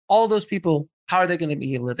that, all of those people, how are they going to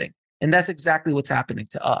be living? And that's exactly what's happening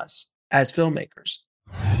to us as filmmakers.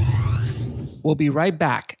 We'll be right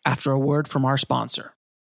back after a word from our sponsor.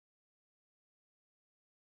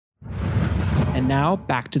 And now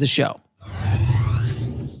back to the show.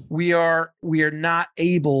 We are not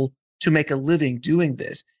able to make a living doing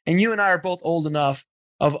this. And you and I are both old enough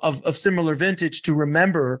of similar vintage to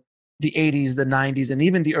remember the 80s, the 90s, and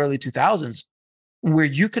even the early 2000s, where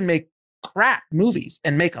you can make crap movies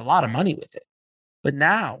and make a lot of money with it. But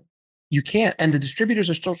now you can't. And the distributors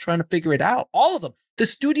are still trying to figure it out. All of them. The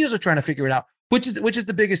studios are trying to figure it out. Which is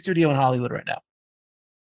the biggest studio in Hollywood right now?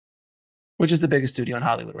 Which is the biggest studio in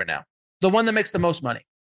Hollywood right now? The one that makes the most money.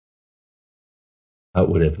 I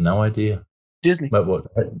would have no idea. Disney. But what?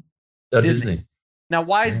 Disney. Now,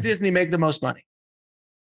 why does Disney make the most money?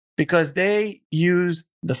 Because they use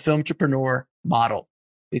the filmtrepreneur model.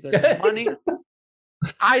 Because money,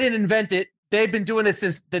 I didn't invent it. They've been doing it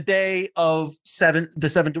since the day of the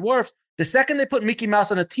Seven Dwarfs. The second they put Mickey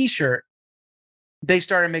Mouse on a T-shirt, they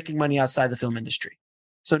started making money outside the film industry.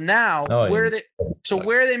 So now, where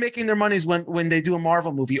are they making their monies when they do a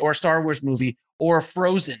Marvel movie or a Star Wars movie or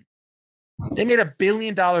Frozen? They made $1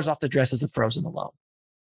 billion off the dresses of Frozen alone.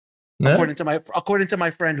 No? According to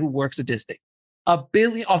my friend who works at Disney. $1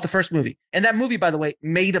 billion off the first movie. And that movie, by the way,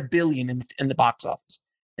 made $1 billion in the box office.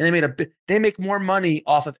 And they make more money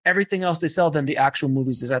off of everything else they sell than the actual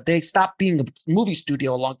movies. They stopped being a movie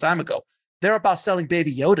studio a long time ago. They're about selling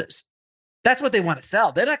Baby Yodas. That's what they want to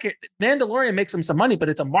sell. They're not. Mandalorian makes them some money, but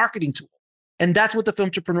it's a marketing tool. And that's what the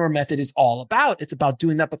filmtrepreneur method is all about. It's about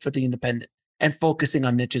doing that, but for the independent and focusing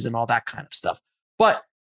on niches and all that kind of stuff. But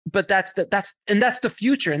that's the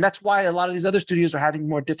future. And that's why a lot of these other studios are having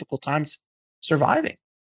more difficult times surviving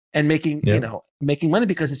and making money,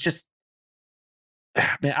 because it's just,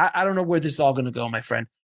 man, I don't know where this is all going to go, my friend,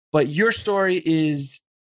 but your story is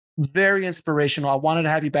very inspirational. I wanted to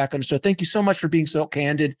have you back on the show. Thank you so much for being so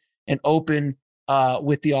candid and open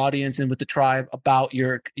with the audience and with the tribe about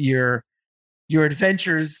your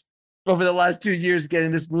adventures over the last 2 years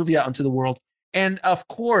getting this movie out into the world. And of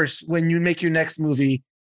course, when you make your next movie,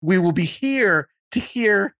 we will be here to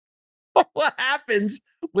hear what happens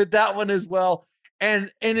with that one as well.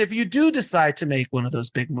 And if you do decide to make one of those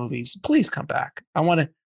big movies, please come back. I want to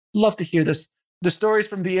love to hear the stories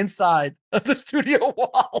from the inside of the studio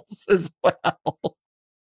walls as well.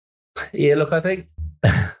 Yeah, look, I think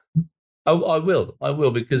I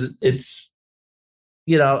will, because it's,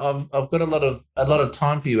 I've got a lot of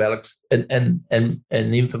time for you, Alex, and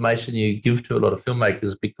the information you give to a lot of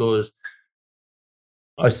filmmakers, because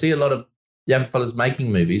I see a lot of young fellas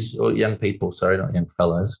making movies, or young people, sorry, not young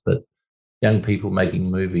fellas, but young people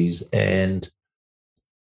making movies, and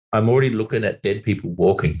I'm already looking at dead people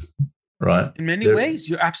walking, right? In many ways,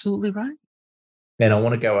 you're absolutely right. And I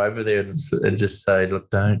want to go over there and just say, look,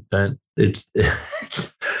 don't. It's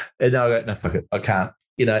and I go, no, fuck it, I can't.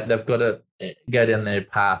 They've got to go down their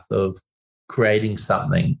path of creating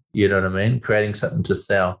something. You know what I mean? Creating something to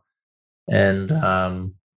sell, and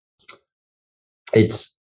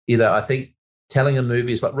it's I think telling a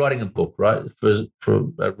movie is like writing a book, right? For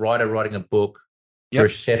a writer writing a book, for a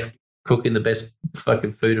chef cooking the best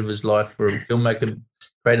fucking food of his life, for a filmmaker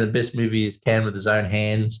creating the best movie he can with his own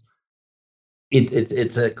hands.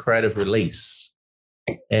 It's a creative release,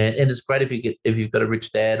 and it's great if you've got a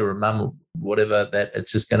rich dad or a mum or whatever, that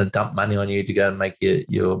it's just going to dump money on you to go and make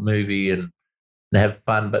your movie and have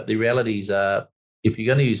fun. But the realities are, if you're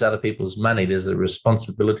going to use other people's money, there's a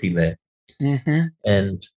responsibility there,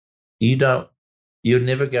 and you're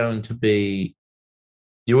never going to be.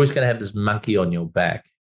 You're always going to have this monkey on your back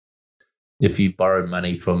if you borrow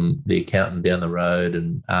money from the accountant down the road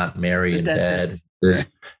and Aunt Mary and Dad.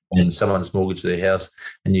 And someone's mortgaged their house,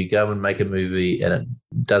 and you go and make a movie and it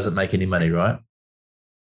doesn't make any money, right?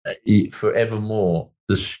 Forevermore,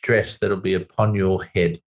 the stress that'll be upon your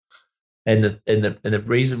head, and the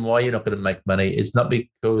reason why you're not going to make money is not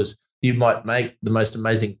because you might make the most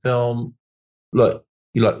amazing film. Look,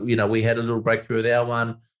 we had a little breakthrough with our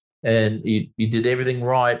one, and you did everything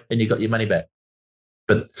right, and you got your money back.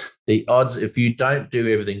 But the odds, if you don't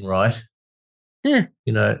do everything right,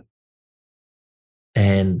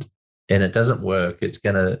 and it doesn't work, it's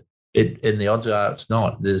gonna and the odds are it's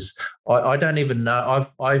not. I don't even know.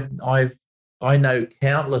 I know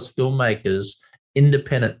countless filmmakers,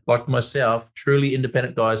 independent like myself, truly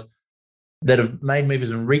independent guys that have made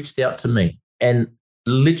movies and reached out to me, and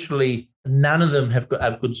literally none of them have got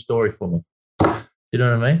a good story for me. You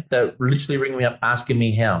know what I mean? They're literally ringing me up asking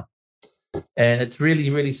me how. And it's really,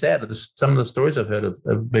 really sad. Some of the stories I've heard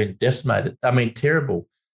have been decimated. I mean, terrible.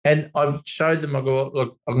 And I've showed them, I go,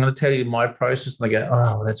 look, I'm going to tell you my process. And they go,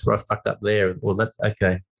 oh, well, that's where I fucked up there. Well, that's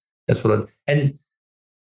okay. That's what and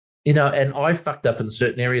I fucked up in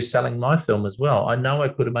certain areas selling my film as well. I know I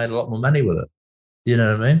could have made a lot more money with it. You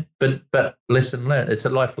know what I mean? But lesson learned. It's a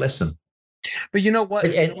life lesson. But you know what?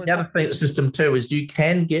 And the other thing, the system too, is you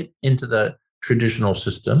can get into the traditional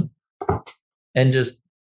system and just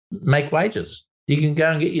make wages. You can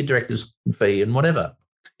go and get your director's fee and whatever.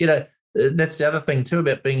 That's the other thing too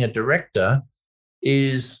about being a director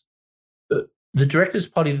is the director's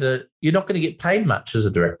probably you're not going to get paid much as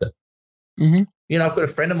a director. Mm-hmm. I've got a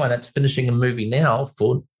friend of mine that's finishing a movie now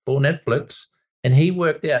for Netflix, and he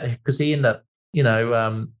worked out because he ended up,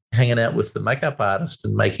 hanging out with the makeup artist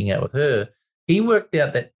and making out with her. He worked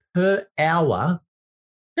out that per hour,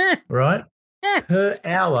 right? Per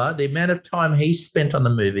hour, the amount of time he spent on the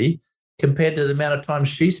movie compared to the amount of time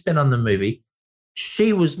she spent on the movie,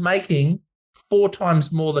 she was making 4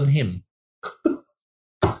 times more than him.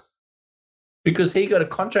 Because he got a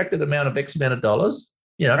contracted amount of X amount of dollars,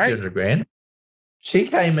 a few $100,000. She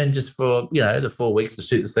came in just for, the 4 weeks to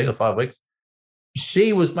shoot this thing or 5 weeks.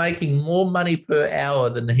 She was making more money per hour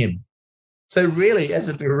than him. So really, as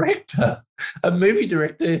a director, a movie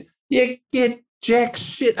director, you get jack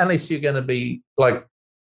shit unless you're going to be like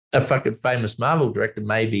a fucking famous Marvel director.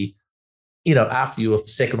 Maybe, after your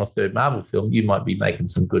second or third Marvel film, you might be making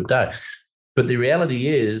some good dough. But the reality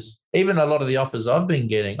is, even a lot of the offers I've been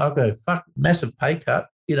getting, I go, fuck, massive pay cut.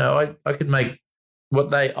 I could make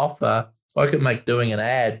what they offer, I could make doing an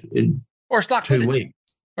ad in or stock 2 footage.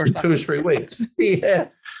 weeks. Or in 2 or 3 weeks. Yeah.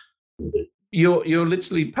 You're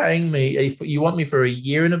literally paying me, if you want me for a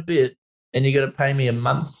year and a bit, and you're going to pay me a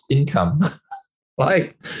month's income.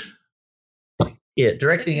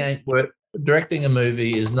 Directing ain't work. Directing a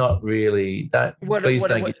movie is not really that. Please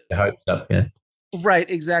don't get your hopes up. Yeah. Right,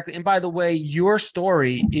 exactly. And by the way, your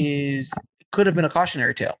story could have been a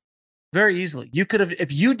cautionary tale very easily. You could have,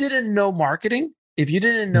 if you didn't know marketing, if you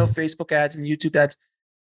didn't know Facebook ads and YouTube ads,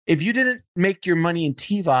 if you didn't make your money in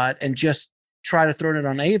TVOD and just try to throw it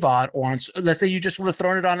on AVOD, or on, let's say you just would have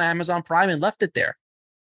thrown it on Amazon Prime and left it there,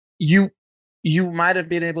 you might have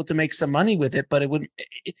been able to make some money with it, but it wouldn't.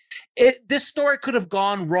 This story could have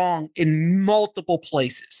gone wrong in multiple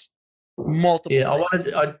places. Places.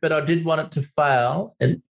 But I did want it to fail,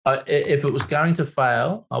 and if it was going to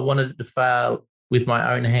fail, I wanted it to fail with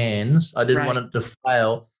my own hands. I didn't want it to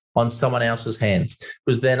fail on someone else's hands,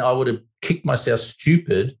 because then I would have kicked myself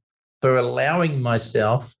stupid for allowing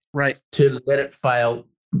myself to let it fail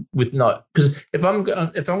with because if I'm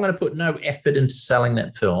going to put no effort into selling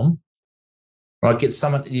that film, or I get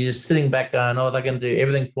someone, you're just sitting back going, oh, they're going to do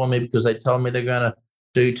everything for me because they told me they're going to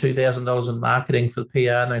do $2,000 in marketing for the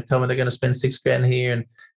PR, and they tell me they're going to spend $6,000 here,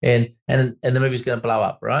 and the movie's going to blow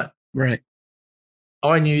up, right? Right.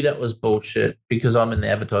 I knew that was bullshit because I'm in the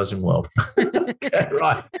advertising world.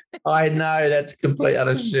 Right. I know that's complete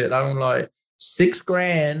utter shit. I'm like,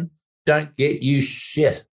 $6,000 don't get you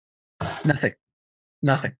shit. Nothing.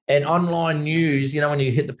 And online news, when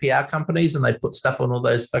you hit the PR companies and they put stuff on all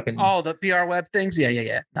those fucking... Oh, the PR web things?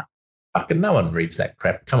 Yeah. No. Fucking no one reads that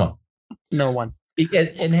crap. Come on. No one.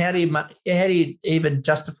 And how do you even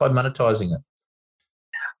justify monetizing it?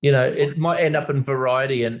 It might end up in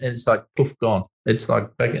Variety and it's like, poof, gone. It's like,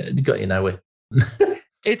 it got you nowhere.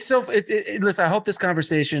 Listen, I hope this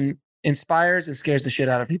conversation inspires and scares the shit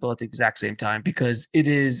out of people at the exact same time, because it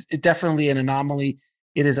is definitely an anomaly.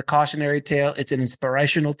 It is a cautionary tale. It's an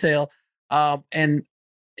inspirational tale. And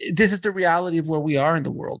this is the reality of where we are in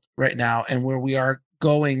the world right now and where we are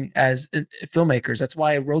going as filmmakers. That's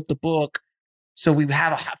why I wrote the book, so we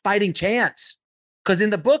have a fighting chance. Because in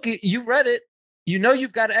the book, you read it,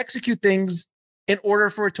 you've got to execute things in order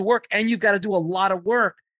for it to work, and you've got to do a lot of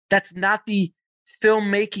work. That's not the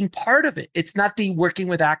filmmaking part of it. It's not the working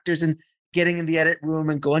with actors and getting in the edit room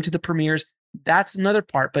and going to the premieres. That's another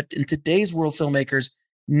part. But in today's world, filmmakers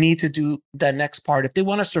need to do that next part if they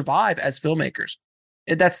want to survive as filmmakers.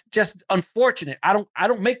 And that's just unfortunate. I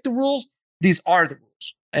don't make the rules. These are the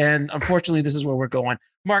rules. And unfortunately, this is where we're going.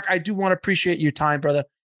 Mark, I do want to appreciate your time, brother.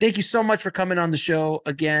 Thank you so much for coming on the show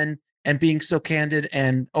again and being so candid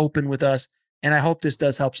and open with us. And I hope this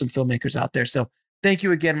does help some filmmakers out there. So thank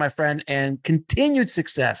you again, my friend, and continued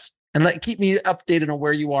success And keep me updated on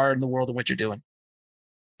where you are in the world and what you're doing.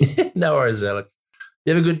 No worries, Alex.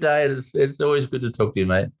 You have a good day. It's always good to talk to you,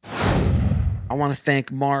 mate. I want to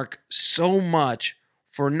thank Mark so much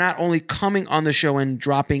for not only coming on the show and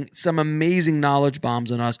dropping some amazing knowledge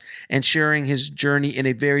bombs on us and sharing his journey in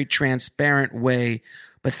a very transparent way,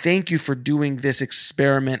 but thank you for doing this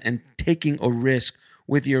experiment and taking a risk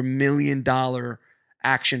with your $1 million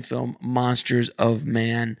action film, Monsters of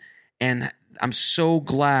Man. And I'm so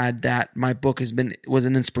glad that my book was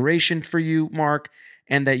an inspiration for you, Mark,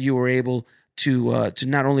 and that you were able to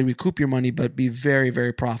not only recoup your money, but be very,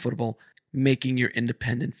 very profitable making your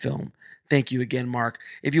independent film. Thank you again, Mark.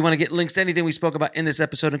 If you want to get links to anything we spoke about in this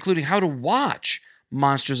episode, including how to watch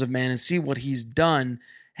Monsters of Man and see what he's done,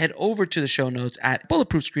 head over to the show notes at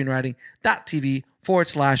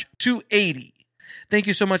bulletproofscreenwriting.tv/280. Thank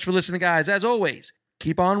you so much for listening, guys. As always,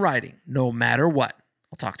 keep on writing no matter what.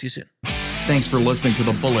 I'll talk to you soon. Thanks for listening to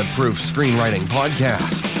the Bulletproof Screenwriting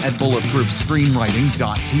Podcast at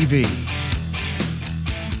bulletproofscreenwriting.tv.